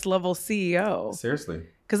next level CEO. Seriously.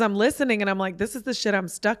 Because I'm listening and I'm like, this is the shit I'm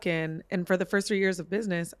stuck in. And for the first 3 years of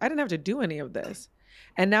business, I didn't have to do any of this.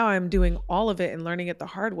 And now I'm doing all of it and learning it the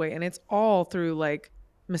hard way. And it's all through like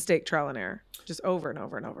mistake, trial and error, just over and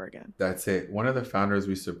over and over again. That's it. One of the founders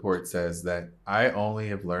we support says that I only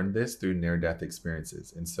have learned this through near-death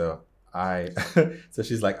experiences. And so so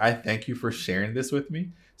she's like, I thank you for sharing this with me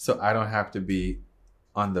so I don't have to be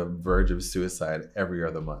on the verge of suicide every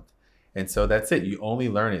other month. And so that's it. You only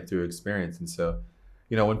learn it through experience. And so,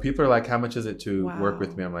 you know, when people are like, how much is it to work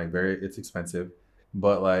with me? I'm like, it's expensive,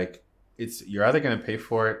 but like you're either going to pay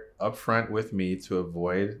for it upfront with me to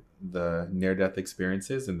avoid the near-death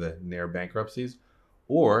experiences and the near bankruptcies,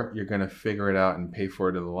 or you're going to figure it out and pay for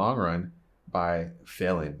it in the long run by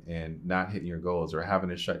failing and not hitting your goals or having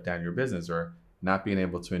to shut down your business or not being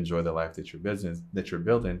able to enjoy the life that you're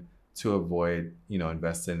building to avoid, you know,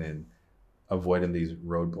 investing in avoiding these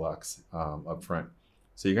roadblocks up front.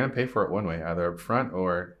 So you're going to pay for it one way, either up front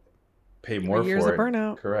or pay more for it. Years of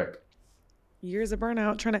burnout. Correct. Years of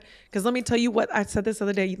burnout because let me tell you what I said this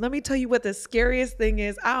other day. Let me tell you what the scariest thing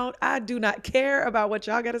is. I do not care about what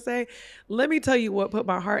y'all got to say. Let me tell you what put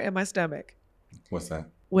my heart in my stomach. What's that?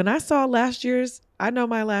 When I saw I know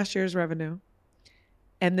my last year's revenue.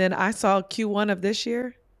 And then I saw Q1 of this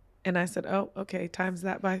year and I said, oh, okay, times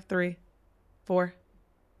that by 3, 4.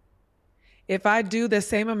 If I do the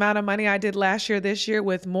same amount of money I did last year, this year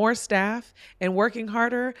with more staff and working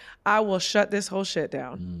harder, I will shut this whole shit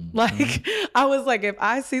down. Mm-hmm. Like I was like, if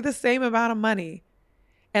I see the same amount of money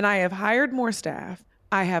and I have hired more staff,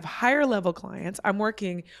 I have higher level clients, I'm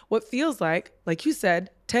working what feels like you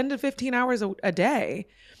said, 10 to 15 hours a day.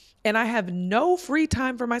 And I have no free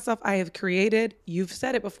time for myself. I have created, you've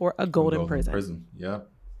said it before, a golden prison. Yep.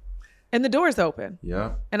 And the door's open.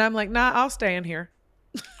 Yeah. And I'm like, nah, I'll stay in here.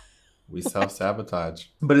 We self-sabotage.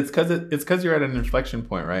 But it's because you're at an inflection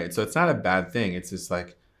point, right? So it's not a bad thing. It's just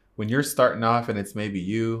like when you're starting off and it's maybe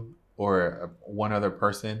you or one other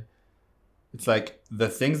person, it's like the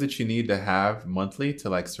things that you need to have monthly to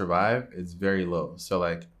like survive is very low. So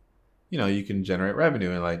like, you know, you can generate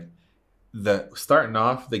revenue and like starting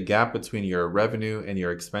off, the gap between your revenue and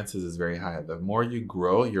your expenses is very high. The more you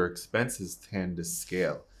grow, your expenses tend to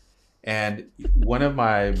scale. And one of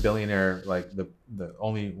my billionaire, like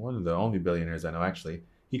one of the only billionaires I know actually,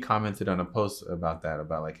 he commented on a post about that,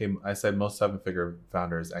 about like, hey, I said most 7-figure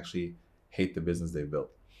founders actually hate the business they built,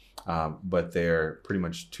 but they're pretty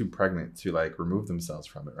much too pregnant to like remove themselves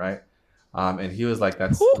from it, right? And he was like,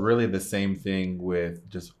 that's really the same thing with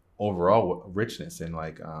just overall richness and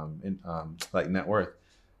like net worth.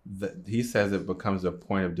 He says it becomes a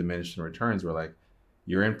point of diminishing returns where like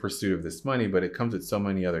you're in pursuit of this money, but it comes with so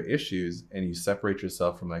many other issues and you separate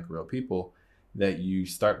yourself from like real people that you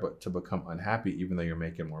start to become unhappy even though you're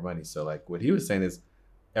making more money. So like what he was saying is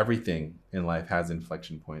everything in life has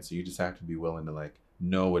inflection points. So you just have to be willing to like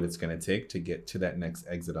know what it's going to take to get to that next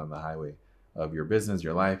exit on the highway of your business,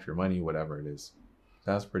 your life, your money, whatever it is.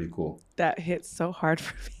 That's pretty cool. That hits so hard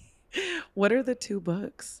for me. What are the 2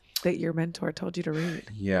 books that your mentor told you to read?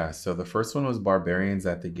 Yeah. So the first one was Barbarians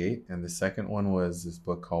at the Gate. And the second one was this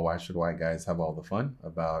book called Why Should White Guys Have All the Fun?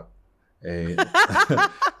 About a,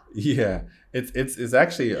 yeah, it's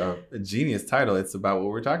actually a genius title. It's about what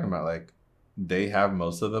we're talking about. Like they have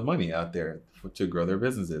most of the money out there to grow their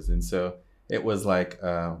businesses. And so it was like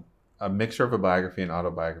a mixture of a biography and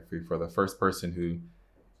autobiography for the first person who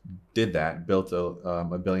did that, built a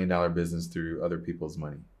 $1 billion business through other people's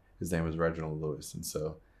money. His name was Reginald Lewis. And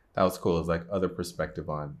so that was cool. It's like other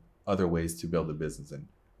perspective on other ways to build a business and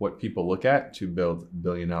what people look at to build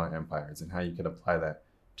billion-dollar empires and how you can apply that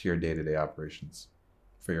to your day-to-day operations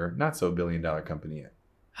for your not so billion-dollar company yet.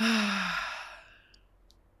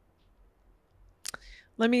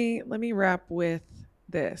 Let me wrap with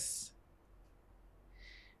this.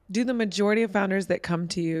 Do the majority of founders that come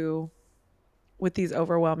to you with these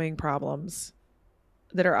overwhelming problems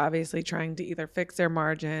that are obviously trying to either fix their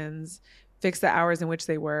margins, fix the hours in which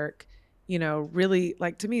they work, you know, really,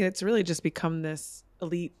 like to me, it's really just become this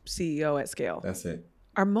elite CEO at scale. That's it.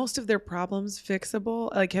 Are most of their problems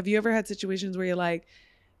fixable? Like, have you ever had situations where you're like,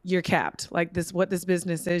 you're capped, like what this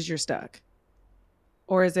business is, you're stuck?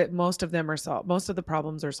 Or is it most of them are most of the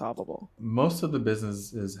problems are solvable? Most of the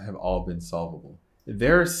businesses have all been solvable.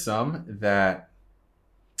 There are some that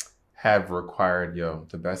have required,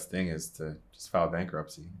 the best thing is to just file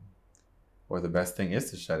bankruptcy, or the best thing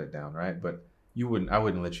is to shut it down, right? But I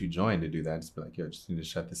wouldn't let you join to do that. Just be like, just need to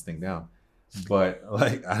shut this thing down. But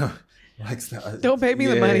like, I don't like. Don't pay me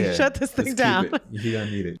the money. Yeah. Shut this thing down. Keep it. You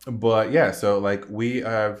don't need it. But yeah, so like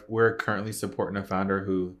we're currently supporting a founder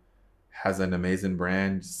who has an amazing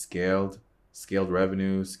brand, scaled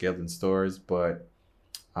revenue, scaled in stores, but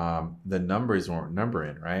the numbers weren't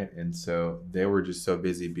numbering, right? And so they were just so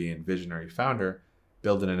busy being visionary founder,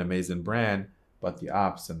 building an amazing brand, but the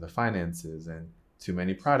ops and the finances and too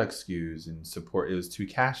many product SKUs and support, it was too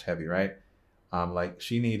cash heavy, right? Like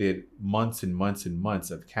she needed months and months and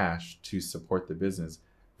months of cash to support the business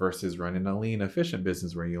versus running a lean, efficient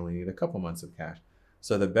business where you only need a couple months of cash.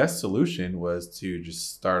 So the best solution was to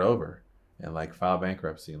just start over and like file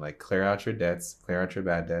bankruptcy and like clear out your debts, clear out your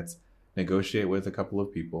bad debts, negotiate with a couple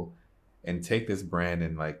of people, and take this brand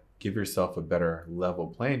and like give yourself a better level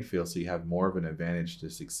playing field so you have more of an advantage to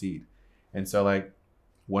succeed. And so like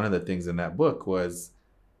one of the things in that book was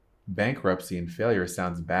bankruptcy and failure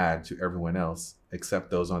sounds bad to everyone else except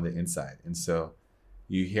those on the inside. And so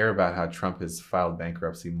you hear about how Trump has filed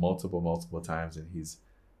bankruptcy multiple times and he's,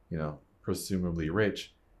 presumably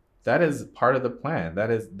rich. That is part of the plan.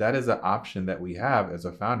 That is an option that we have as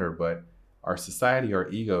a founder, but our society, our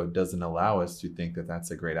ego doesn't allow us to think that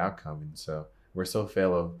that's a great outcome. And so we're so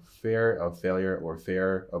fear of failure or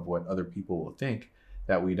fear of what other people will think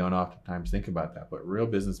that we don't oftentimes think about that. But real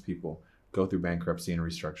business people go through bankruptcy and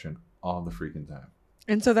restructuring all the freaking time.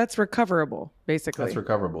 And so that's recoverable, basically. That's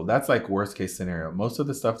recoverable. That's like worst case scenario. Most of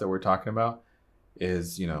the stuff that we're talking about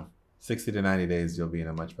is, 60 to 90 days, you'll be in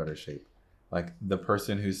a much better shape. Like the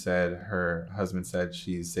person who said her husband said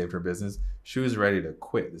she saved her business, she was ready to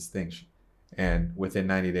quit this thing. And within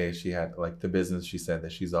 90 days, she had like the business she said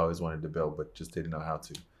that she's always wanted to build, but just didn't know how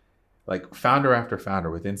to. Like founder after founder,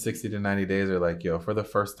 within 60 to 90 days are like, for the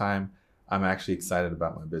first time, I'm actually excited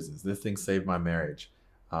about my business. This thing saved my marriage.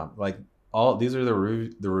 These are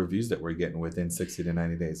the reviews that we're getting within 60 to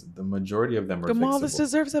 90 days. The majority of them are Gamal, fixable. this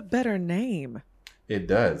deserves a better name. It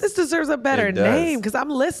does. This deserves a better name because I'm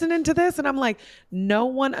listening to this and I'm like, no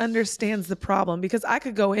one understands the problem, because I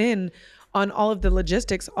could go in on all of the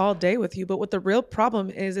logistics all day with you. But what the real problem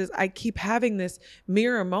is I keep having this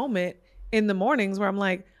mirror moment in the mornings where I'm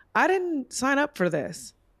like, I didn't sign up for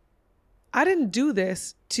this. I didn't do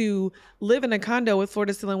this to live in a condo with floor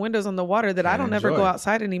to ceiling windows on the water that I don't ever go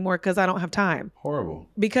outside anymore because I don't have time. Horrible.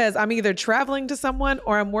 Because I'm either traveling to someone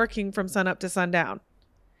or I'm working from sun up to sundown.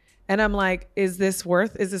 And I'm like, is this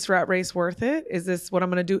rat race worth it? Is this what I'm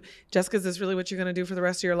going to do? Jessica, is this really what you're going to do for the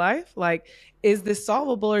rest of your life? Like, is this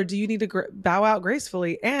solvable, or do you need to bow out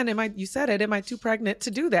gracefully? And you said it, am I too pregnant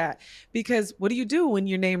to do that? Because what do you do when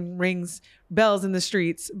your name rings bells in the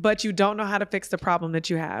streets, but you don't know how to fix the problem that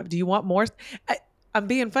you have? Do you want more? I'm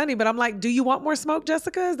being funny, but I'm like, do you want more smoke,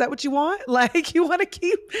 Jessica? Is that what you want? Like, you want to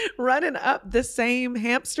keep running up the same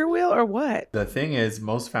hamster wheel or what? The thing is,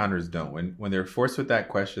 most founders don't. When they're forced with that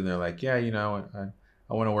question, they're like, yeah,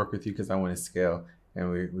 I want to work with you because I want to scale.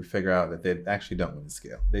 And we figure out that they actually don't want to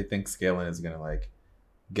scale. They think scaling is going to like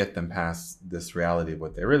get them past this reality of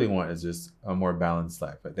what they really want is just a more balanced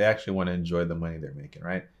life. But they actually want to enjoy the money they're making,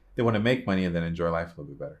 right? They want to make money and then enjoy life a little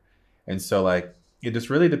bit better. And so like, it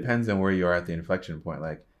just really depends on where you are at the inflection point.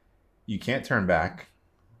 Like you can't turn back.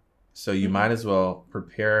 So you might as well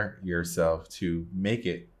prepare yourself to make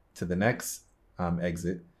it to the next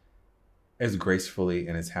exit as gracefully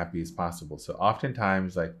and as happy as possible. So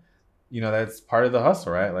oftentimes like, that's part of the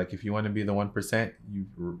hustle, right? Like if you want to be the 1%,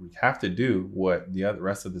 you have to do what the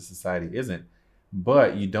rest of the society isn't,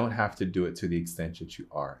 but you don't have to do it to the extent that you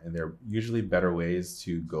are. And there are usually better ways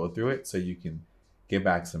to go through it so you can get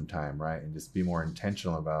back some time, right? And just be more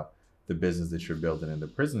intentional about the business that you're building and the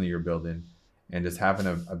prison that you're building, and just having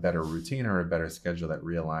a better routine or a better schedule that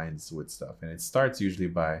realigns with stuff. And it starts usually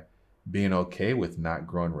by being okay with not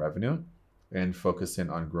growing revenue and focusing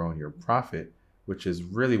on growing your profit, which is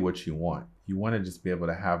really what you want. You want to just be able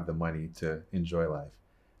to have the money to enjoy life.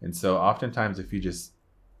 And so oftentimes if you just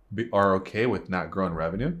are okay with not growing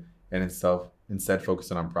revenue and instead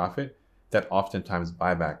focusing on profit, that oftentimes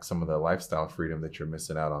buy back some of the lifestyle freedom that you're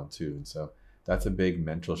missing out on too. And so that's a big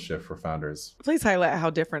mental shift for founders. Please highlight how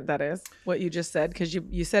different that is, what you just said, because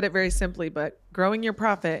you said it very simply, but growing your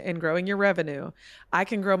profit and growing your revenue, I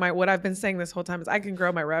can grow what I've been saying this whole time is I can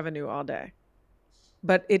grow my revenue all day.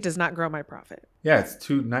 but it does not grow my profit. Yeah, it's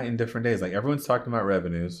two night and different days. Like everyone's talking about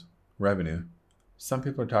revenue. Some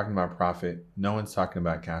people are talking about profit. No one's talking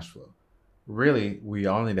about cash flow. Really, we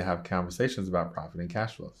all need to have conversations about profit and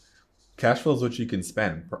cash flow. Cash flow is what you can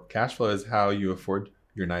spend. Cash flow is how you afford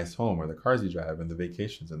your nice home or the cars you drive and the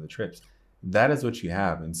vacations and the trips. That is what you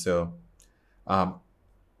have. And so, um,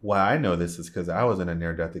 why I know this is because I was in a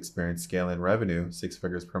near-death experience scaling revenue, 6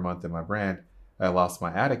 figures per month in my brand. I lost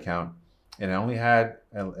my ad account, and I only had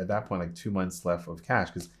at that point like 2 months left of cash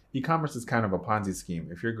because e-commerce is kind of a Ponzi scheme.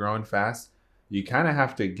 If you're growing fast, you kind of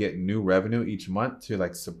have to get new revenue each month to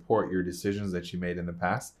like support your decisions that you made in the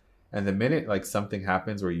past. And the minute like something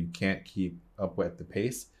happens where you can't keep up with the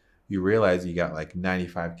pace, you realize you got like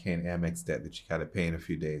 95K in Amex debt that you got to pay in a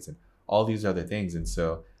few days and all these other things. And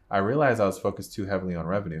so I realized I was focused too heavily on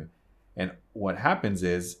revenue. And what happens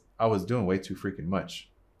is I was doing way too freaking much.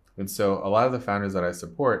 And so a lot of the founders that I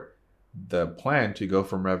support, the plan to go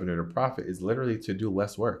from revenue to profit is literally to do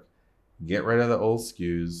less work. Get rid of the old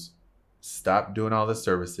SKUs, stop doing all the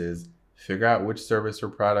services, figure out which service or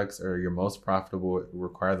products are your most profitable,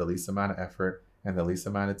 require the least amount of effort and the least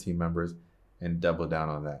amount of team members, and double down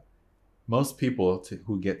on that. Most people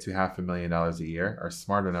who get to $500,000 a year are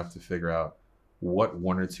smart enough to figure out what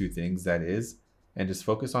one or two things that is and just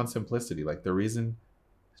focus on simplicity. Like the reason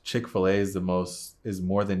Chick-fil-A is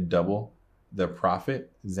more than double the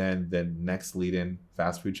profit than the next lead-in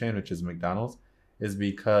fast food chain, which is McDonald's, is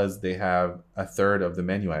because they have a third of the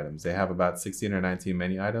menu items. They have about 16 or 19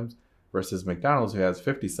 menu items versus McDonald's, who has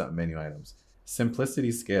 50 something menu items.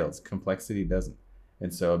 Simplicity scales, complexity doesn't.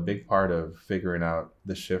 And so a big part of figuring out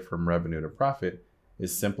the shift from revenue to profit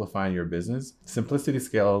is simplifying your business. Simplicity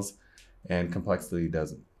scales and complexity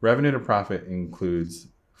doesn't. Revenue to profit includes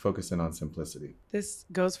focusing on simplicity. This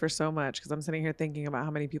goes for so much because I'm sitting here thinking about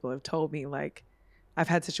how many people have told me, like, I've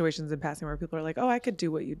had situations in passing where people are like, oh, I could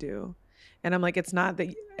do what you do. And I'm like, it's not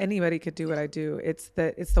that anybody could do what I do. It's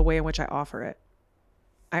the way in which I offer it.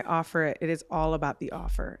 I offer it. It is all about the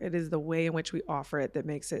offer. It is the way in which we offer it that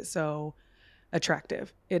makes it so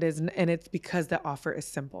attractive. It is, and it's because the offer is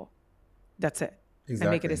simple. That's it. Exactly.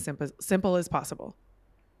 I make it as simple as possible.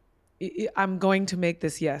 I'm going to make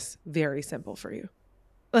this, yes, very simple for you.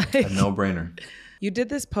 Like, a no-brainer. You did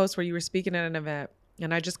this post where you were speaking at an event,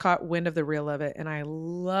 and I just caught wind of the reel of it, and I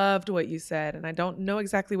loved what you said. And I don't know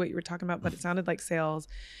exactly what you were talking about, but it sounded like sales.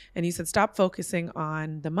 And you said, stop focusing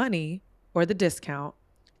on the money or the discount.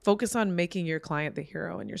 Focus on making your client the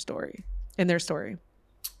hero in their story.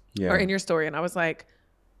 Or in your story. And I was like,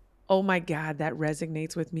 oh my God, that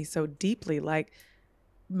resonates with me so deeply. Like,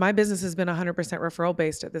 my business has been 100% referral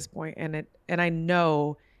based at this point, and I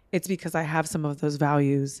know it's because I have some of those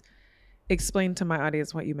values. Explain to my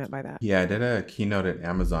audience what you meant by that. Yeah, I did a keynote at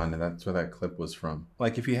Amazon, and that's where that clip was from.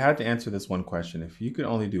 Like, if you had to answer this one question, if you could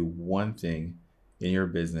only do one thing in your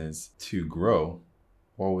business to grow,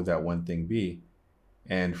 what would that one thing be?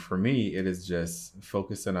 And for me, it is just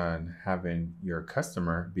focusing on having your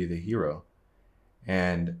customer be the hero.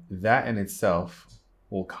 And that in itself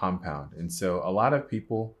will compound. And so a lot of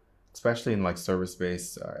people, especially in like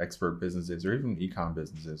service-based expert businesses or even e-com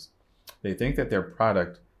businesses, they think that their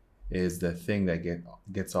product is the thing that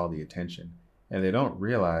gets all the attention. And they don't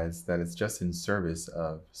realize that it's just in service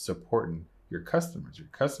of supporting your customers. Your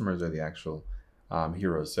customers are the actual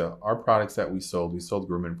heroes. So our products that we sold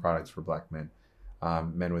grooming products for Black men,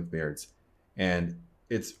 men with beards. And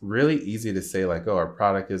it's really easy to say like, oh, our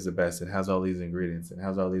product is the best. It has all these ingredients. It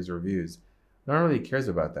has all these reviews. No one really cares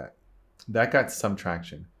about that. That got some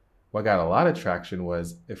traction. What got a lot of traction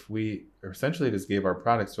was if we essentially just gave our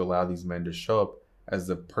products to allow these men to show up as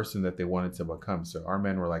the person that they wanted to become. So our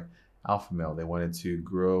men were like alpha male. They wanted to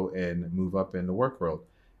grow and move up in the work world.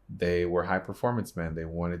 They were high performance men. They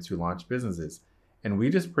wanted to launch businesses. And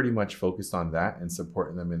we just pretty much focused on that and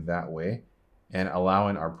supporting them in that way and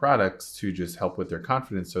allowing our products to just help with their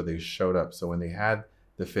confidence so they showed up. So when they had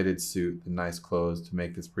the fitted suit, the nice clothes to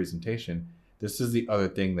make this presentation, this is the other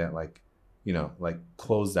thing that like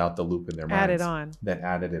closed out the loop in their minds.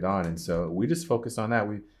 Added it on. And so we just focused on that.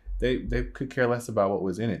 They could care less about what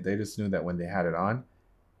was in it. They just knew that when they had it on,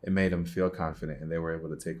 it made them feel confident and they were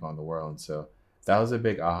able to take on the world. And so that was a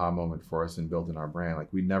big aha moment for us in building our brand.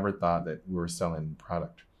 Like, we never thought that we were selling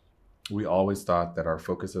product. We always thought that our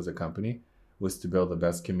focus as a company was to build the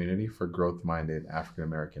best community for growth-minded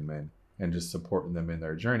African-American men and just supporting them in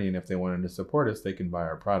their journey. And if they wanted to support us, they can buy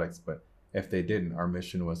our products. But if they didn't, our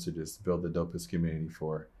mission was to just build the dopest community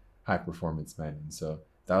for high-performance men. And so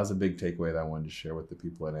that was a big takeaway that I wanted to share with the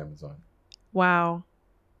people at Amazon. Wow.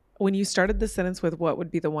 When you started the sentence with what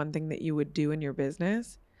would be the one thing that you would do in your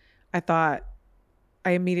business, I thought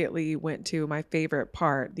I immediately went to my favorite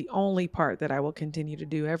part, the only part that I will continue to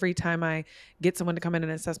do. Every time I get someone to come in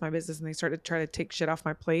and assess my business and they start to try to take shit off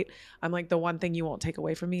my plate, I'm like, the one thing you won't take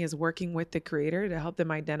away from me is working with the creator to help them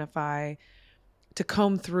identify, to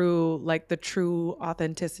comb through like the true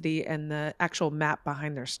authenticity and the actual map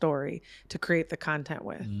behind their story to create the content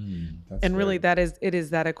with. That's And really good. it is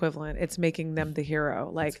that equivalent. It's making them the hero.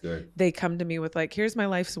 That's Like good. they come to me with like, here's my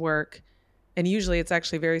life's work. And usually it's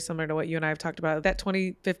actually very similar to what you and I have talked about, that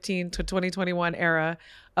 2015 to 2021 era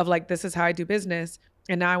of like, this is how I do business.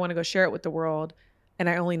 And now I want to go share it with the world. And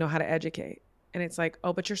I only know how to educate. And it's like,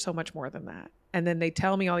 oh, but you're so much more than that. And then they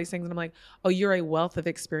tell me all these things. And I'm like, oh, you're a wealth of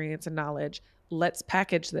experience and knowledge. Let's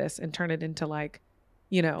package this and turn it into like,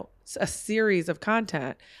 you know, a series of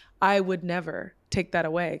content. I would never take that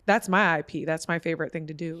away. That's my IP. That's my favorite thing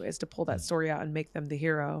to do, is to pull that story out and make them the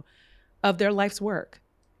hero of their life's work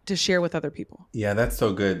to share with other people. Yeah, that's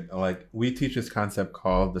so good. Like, we teach this concept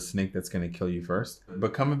called the snake that's going to kill you first.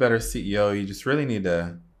 Become a better CEO, you just really need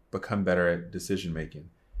to become better at decision making.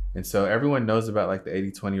 And so everyone knows about like the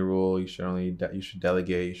 80-20 rule. You should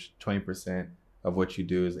delegate. 20% of what you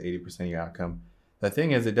do is 80% of your outcome. The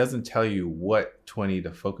thing is, it doesn't tell you what 20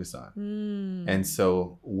 to focus on. And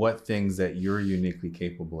so what things that you're uniquely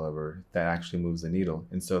capable of or that actually moves the needle.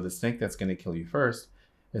 And so the snake that's going to kill you first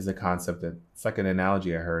is a concept that, it's like an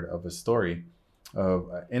analogy I heard of a story of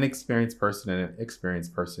an inexperienced person and an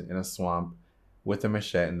experienced person in a swamp with a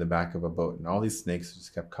machete in the back of a boat. And all these snakes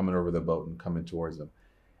just kept coming over the boat and coming towards them.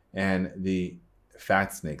 And the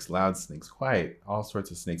fat snakes, loud snakes, quiet, all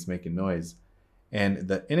sorts of snakes making noise. And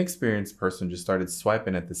the inexperienced person just started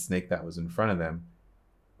swiping at the snake that was in front of them,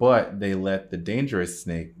 but they let the dangerous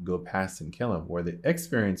snake go past and kill him, where the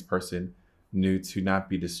experienced person knew to not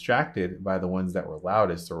be distracted by the ones that were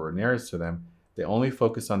loudest or were nearest to them. They only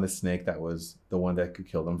focused on the snake that was the one that could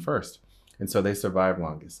kill them first. And so they survived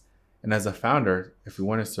longest. And as a founder, if we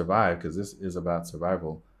want to survive, because this is about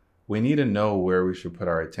survival, we need to know where we should put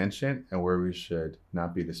our attention and where we should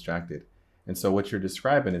not be distracted. And so what you're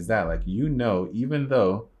describing is that, like, you know, even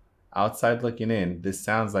though outside looking in, this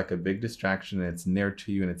sounds like a big distraction and it's near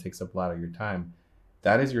to you and it takes up a lot of your time,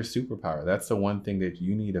 that is your superpower. That's the one thing that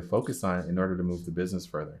you need to focus on in order to move the business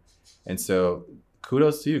further. And so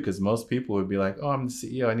kudos to you, because most people would be like, oh, I'm the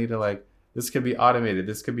CEO. I need to, like, this could be automated.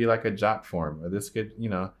 This could be like a job form, or this could, you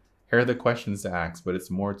know, here are the questions to ask, but it's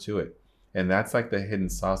more to it. And that's like the hidden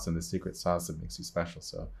sauce and the secret sauce that makes you special.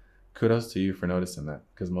 So kudos to you for noticing that,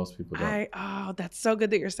 because most people don't. Oh, that's so good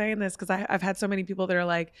that you're saying this, because I've had so many people that are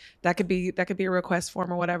like, that could be a request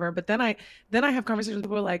form or whatever. But then I have conversations with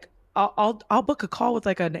people like, I'll book a call with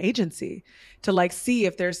like an agency to like see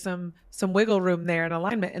if there's some wiggle room there in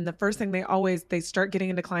alignment. And the first thing they start getting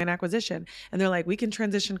into client acquisition, and they're like, we can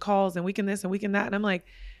transition calls and we can this and we can that. And I'm like,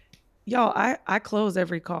 y'all, I close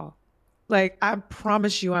every call. Like, I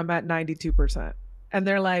promise you I'm at 92%. And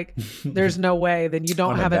they're like, there's no way. Then you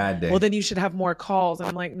don't have it. Well, then you should have more calls. And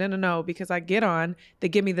I'm like, no, because I get on, they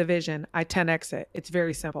give me the vision. I 10X it. It's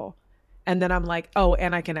very simple. And then I'm like, oh,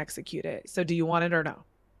 and I can execute it. So do you want it or no?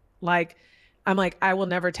 Like, I'm like, I will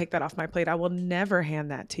never take that off my plate. I will never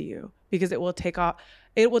hand that to you, because it will take away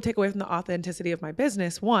from the authenticity of my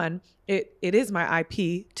business. One, it is my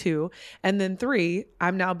IP. Two, and then three,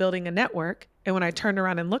 I'm now building a network. And when I turned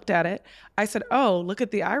around and looked at it, I said, oh, look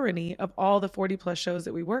at the irony of all the 40 plus shows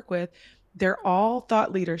that we work with. They're all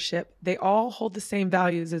thought leadership. They all hold the same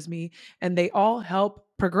values as me, and they all help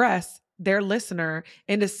progress their listener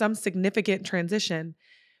into some significant transition,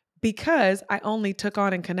 because I only took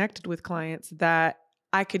on and connected with clients that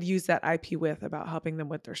I could use that IP with, about helping them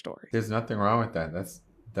with their story. There's nothing wrong with that.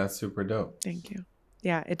 That's super dope. Thank you.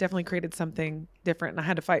 Yeah, it definitely created something different, and I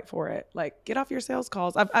had to fight for it. Like, get off your sales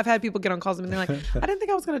calls. I've had people get on calls and they're like, I didn't think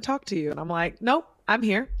I was going to talk to you. And I'm like, nope, I'm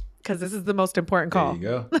here because this is the most important call. There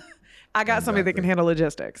you go. I got somebody that can handle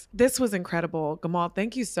logistics. This was incredible. Gamal,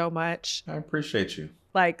 thank you so much. I appreciate you.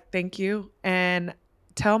 Like, thank you. And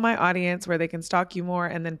tell my audience where they can stalk you more.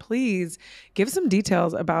 And then please give some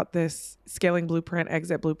details about this scaling blueprint,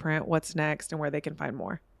 exit blueprint, what's next, and where they can find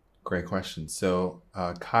more. Great question. So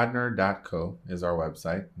Codner.co is our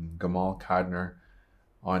website. Gamal Codner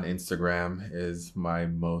on Instagram is my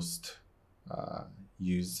most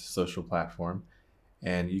used social platform.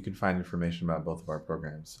 And you can find information about both of our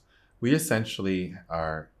programs. We essentially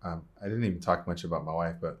are, I didn't even talk much about my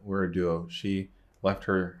wife, but we're a duo. She left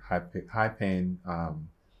her high-paying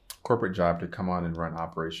corporate job to come on and run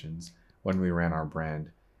operations when we ran our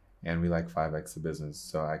brand. And we like 5X the business.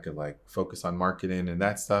 So I could like focus on marketing and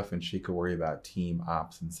that stuff, and she could worry about team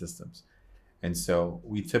ops and systems. And so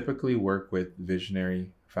we typically work with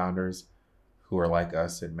visionary founders who are like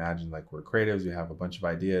us. Imagine like we're creatives, we have a bunch of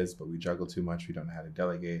ideas, but we juggle too much. We don't know how to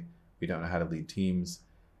delegate. We don't know how to lead teams.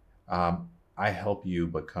 I help you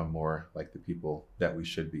become more like the people that we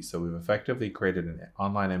should be. So we've effectively created an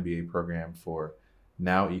online MBA program for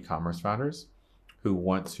now e-commerce founders who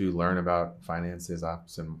want to learn about finances,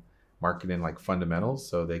 ops, and marketing, like fundamentals,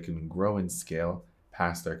 so they can grow and scale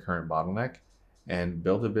past their current bottleneck and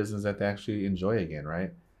build a business that they actually enjoy again,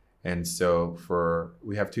 right? And so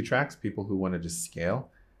we have 2 tracks: people who want to just scale.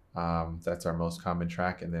 That's our most common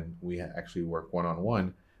track. And then we actually work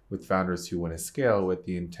one-on-one with founders who want to scale with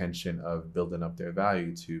the intention of building up their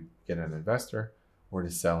value to get an investor or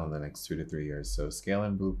to sell in the next 2 to 3 years. So Scale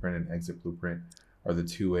and Blueprint and Exit Blueprint are the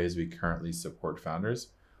 2 ways we currently support founders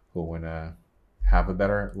who want to have a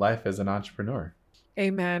better life as an entrepreneur.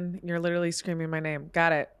 Amen. You're literally screaming my name.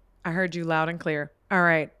 Got it. I heard you loud and clear. All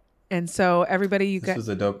right. And so everybody, This was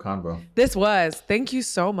a dope convo. This was. Thank you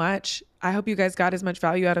so much. I hope you guys got as much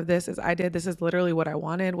value out of this as I did. This is literally what I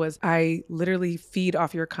wanted. I literally feed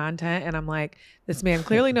off your content, and I'm like, this man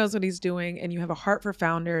clearly knows what he's doing, and you have a heart for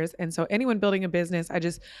founders. And so anyone building a business,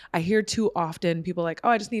 I hear too often people like, oh,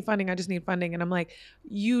 I just need funding. And I'm like,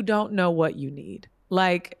 you don't know what you need.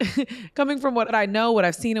 Like coming from what I know, what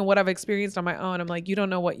I've seen, and what I've experienced on my own, I'm like, you don't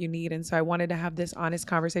know what you need. And so I wanted to have this honest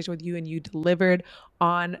conversation with you, and you delivered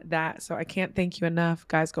on that. So I can't thank you enough.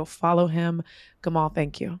 Guys, go follow him. Gamal,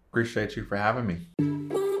 thank you. Appreciate you for having me.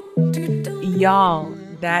 Y'all,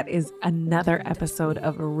 that is another episode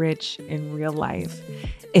of Rich in Real Life.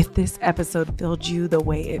 If this episode filled you the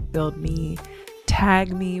way it filled me,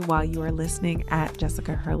 tag me while you are listening at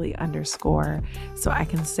 @JessicaHurley_ so I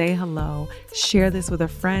can say hello. Share this with a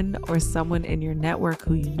friend or someone in your network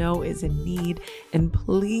who you know is in need. And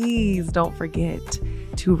please don't forget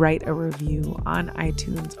to write a review on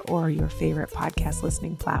iTunes or your favorite podcast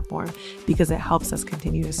listening platform, because it helps us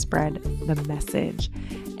continue to spread the message.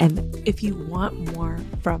 And if you want more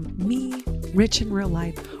from me, Rich in Real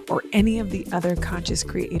Life, or any of the other conscious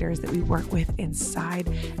creators that we work with inside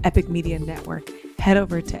Epic Media Network, head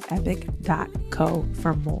over to epic.co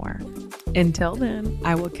for more. Until then,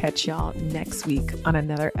 I will catch y'all next week on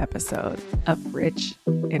another episode of Rich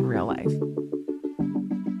in Real Life.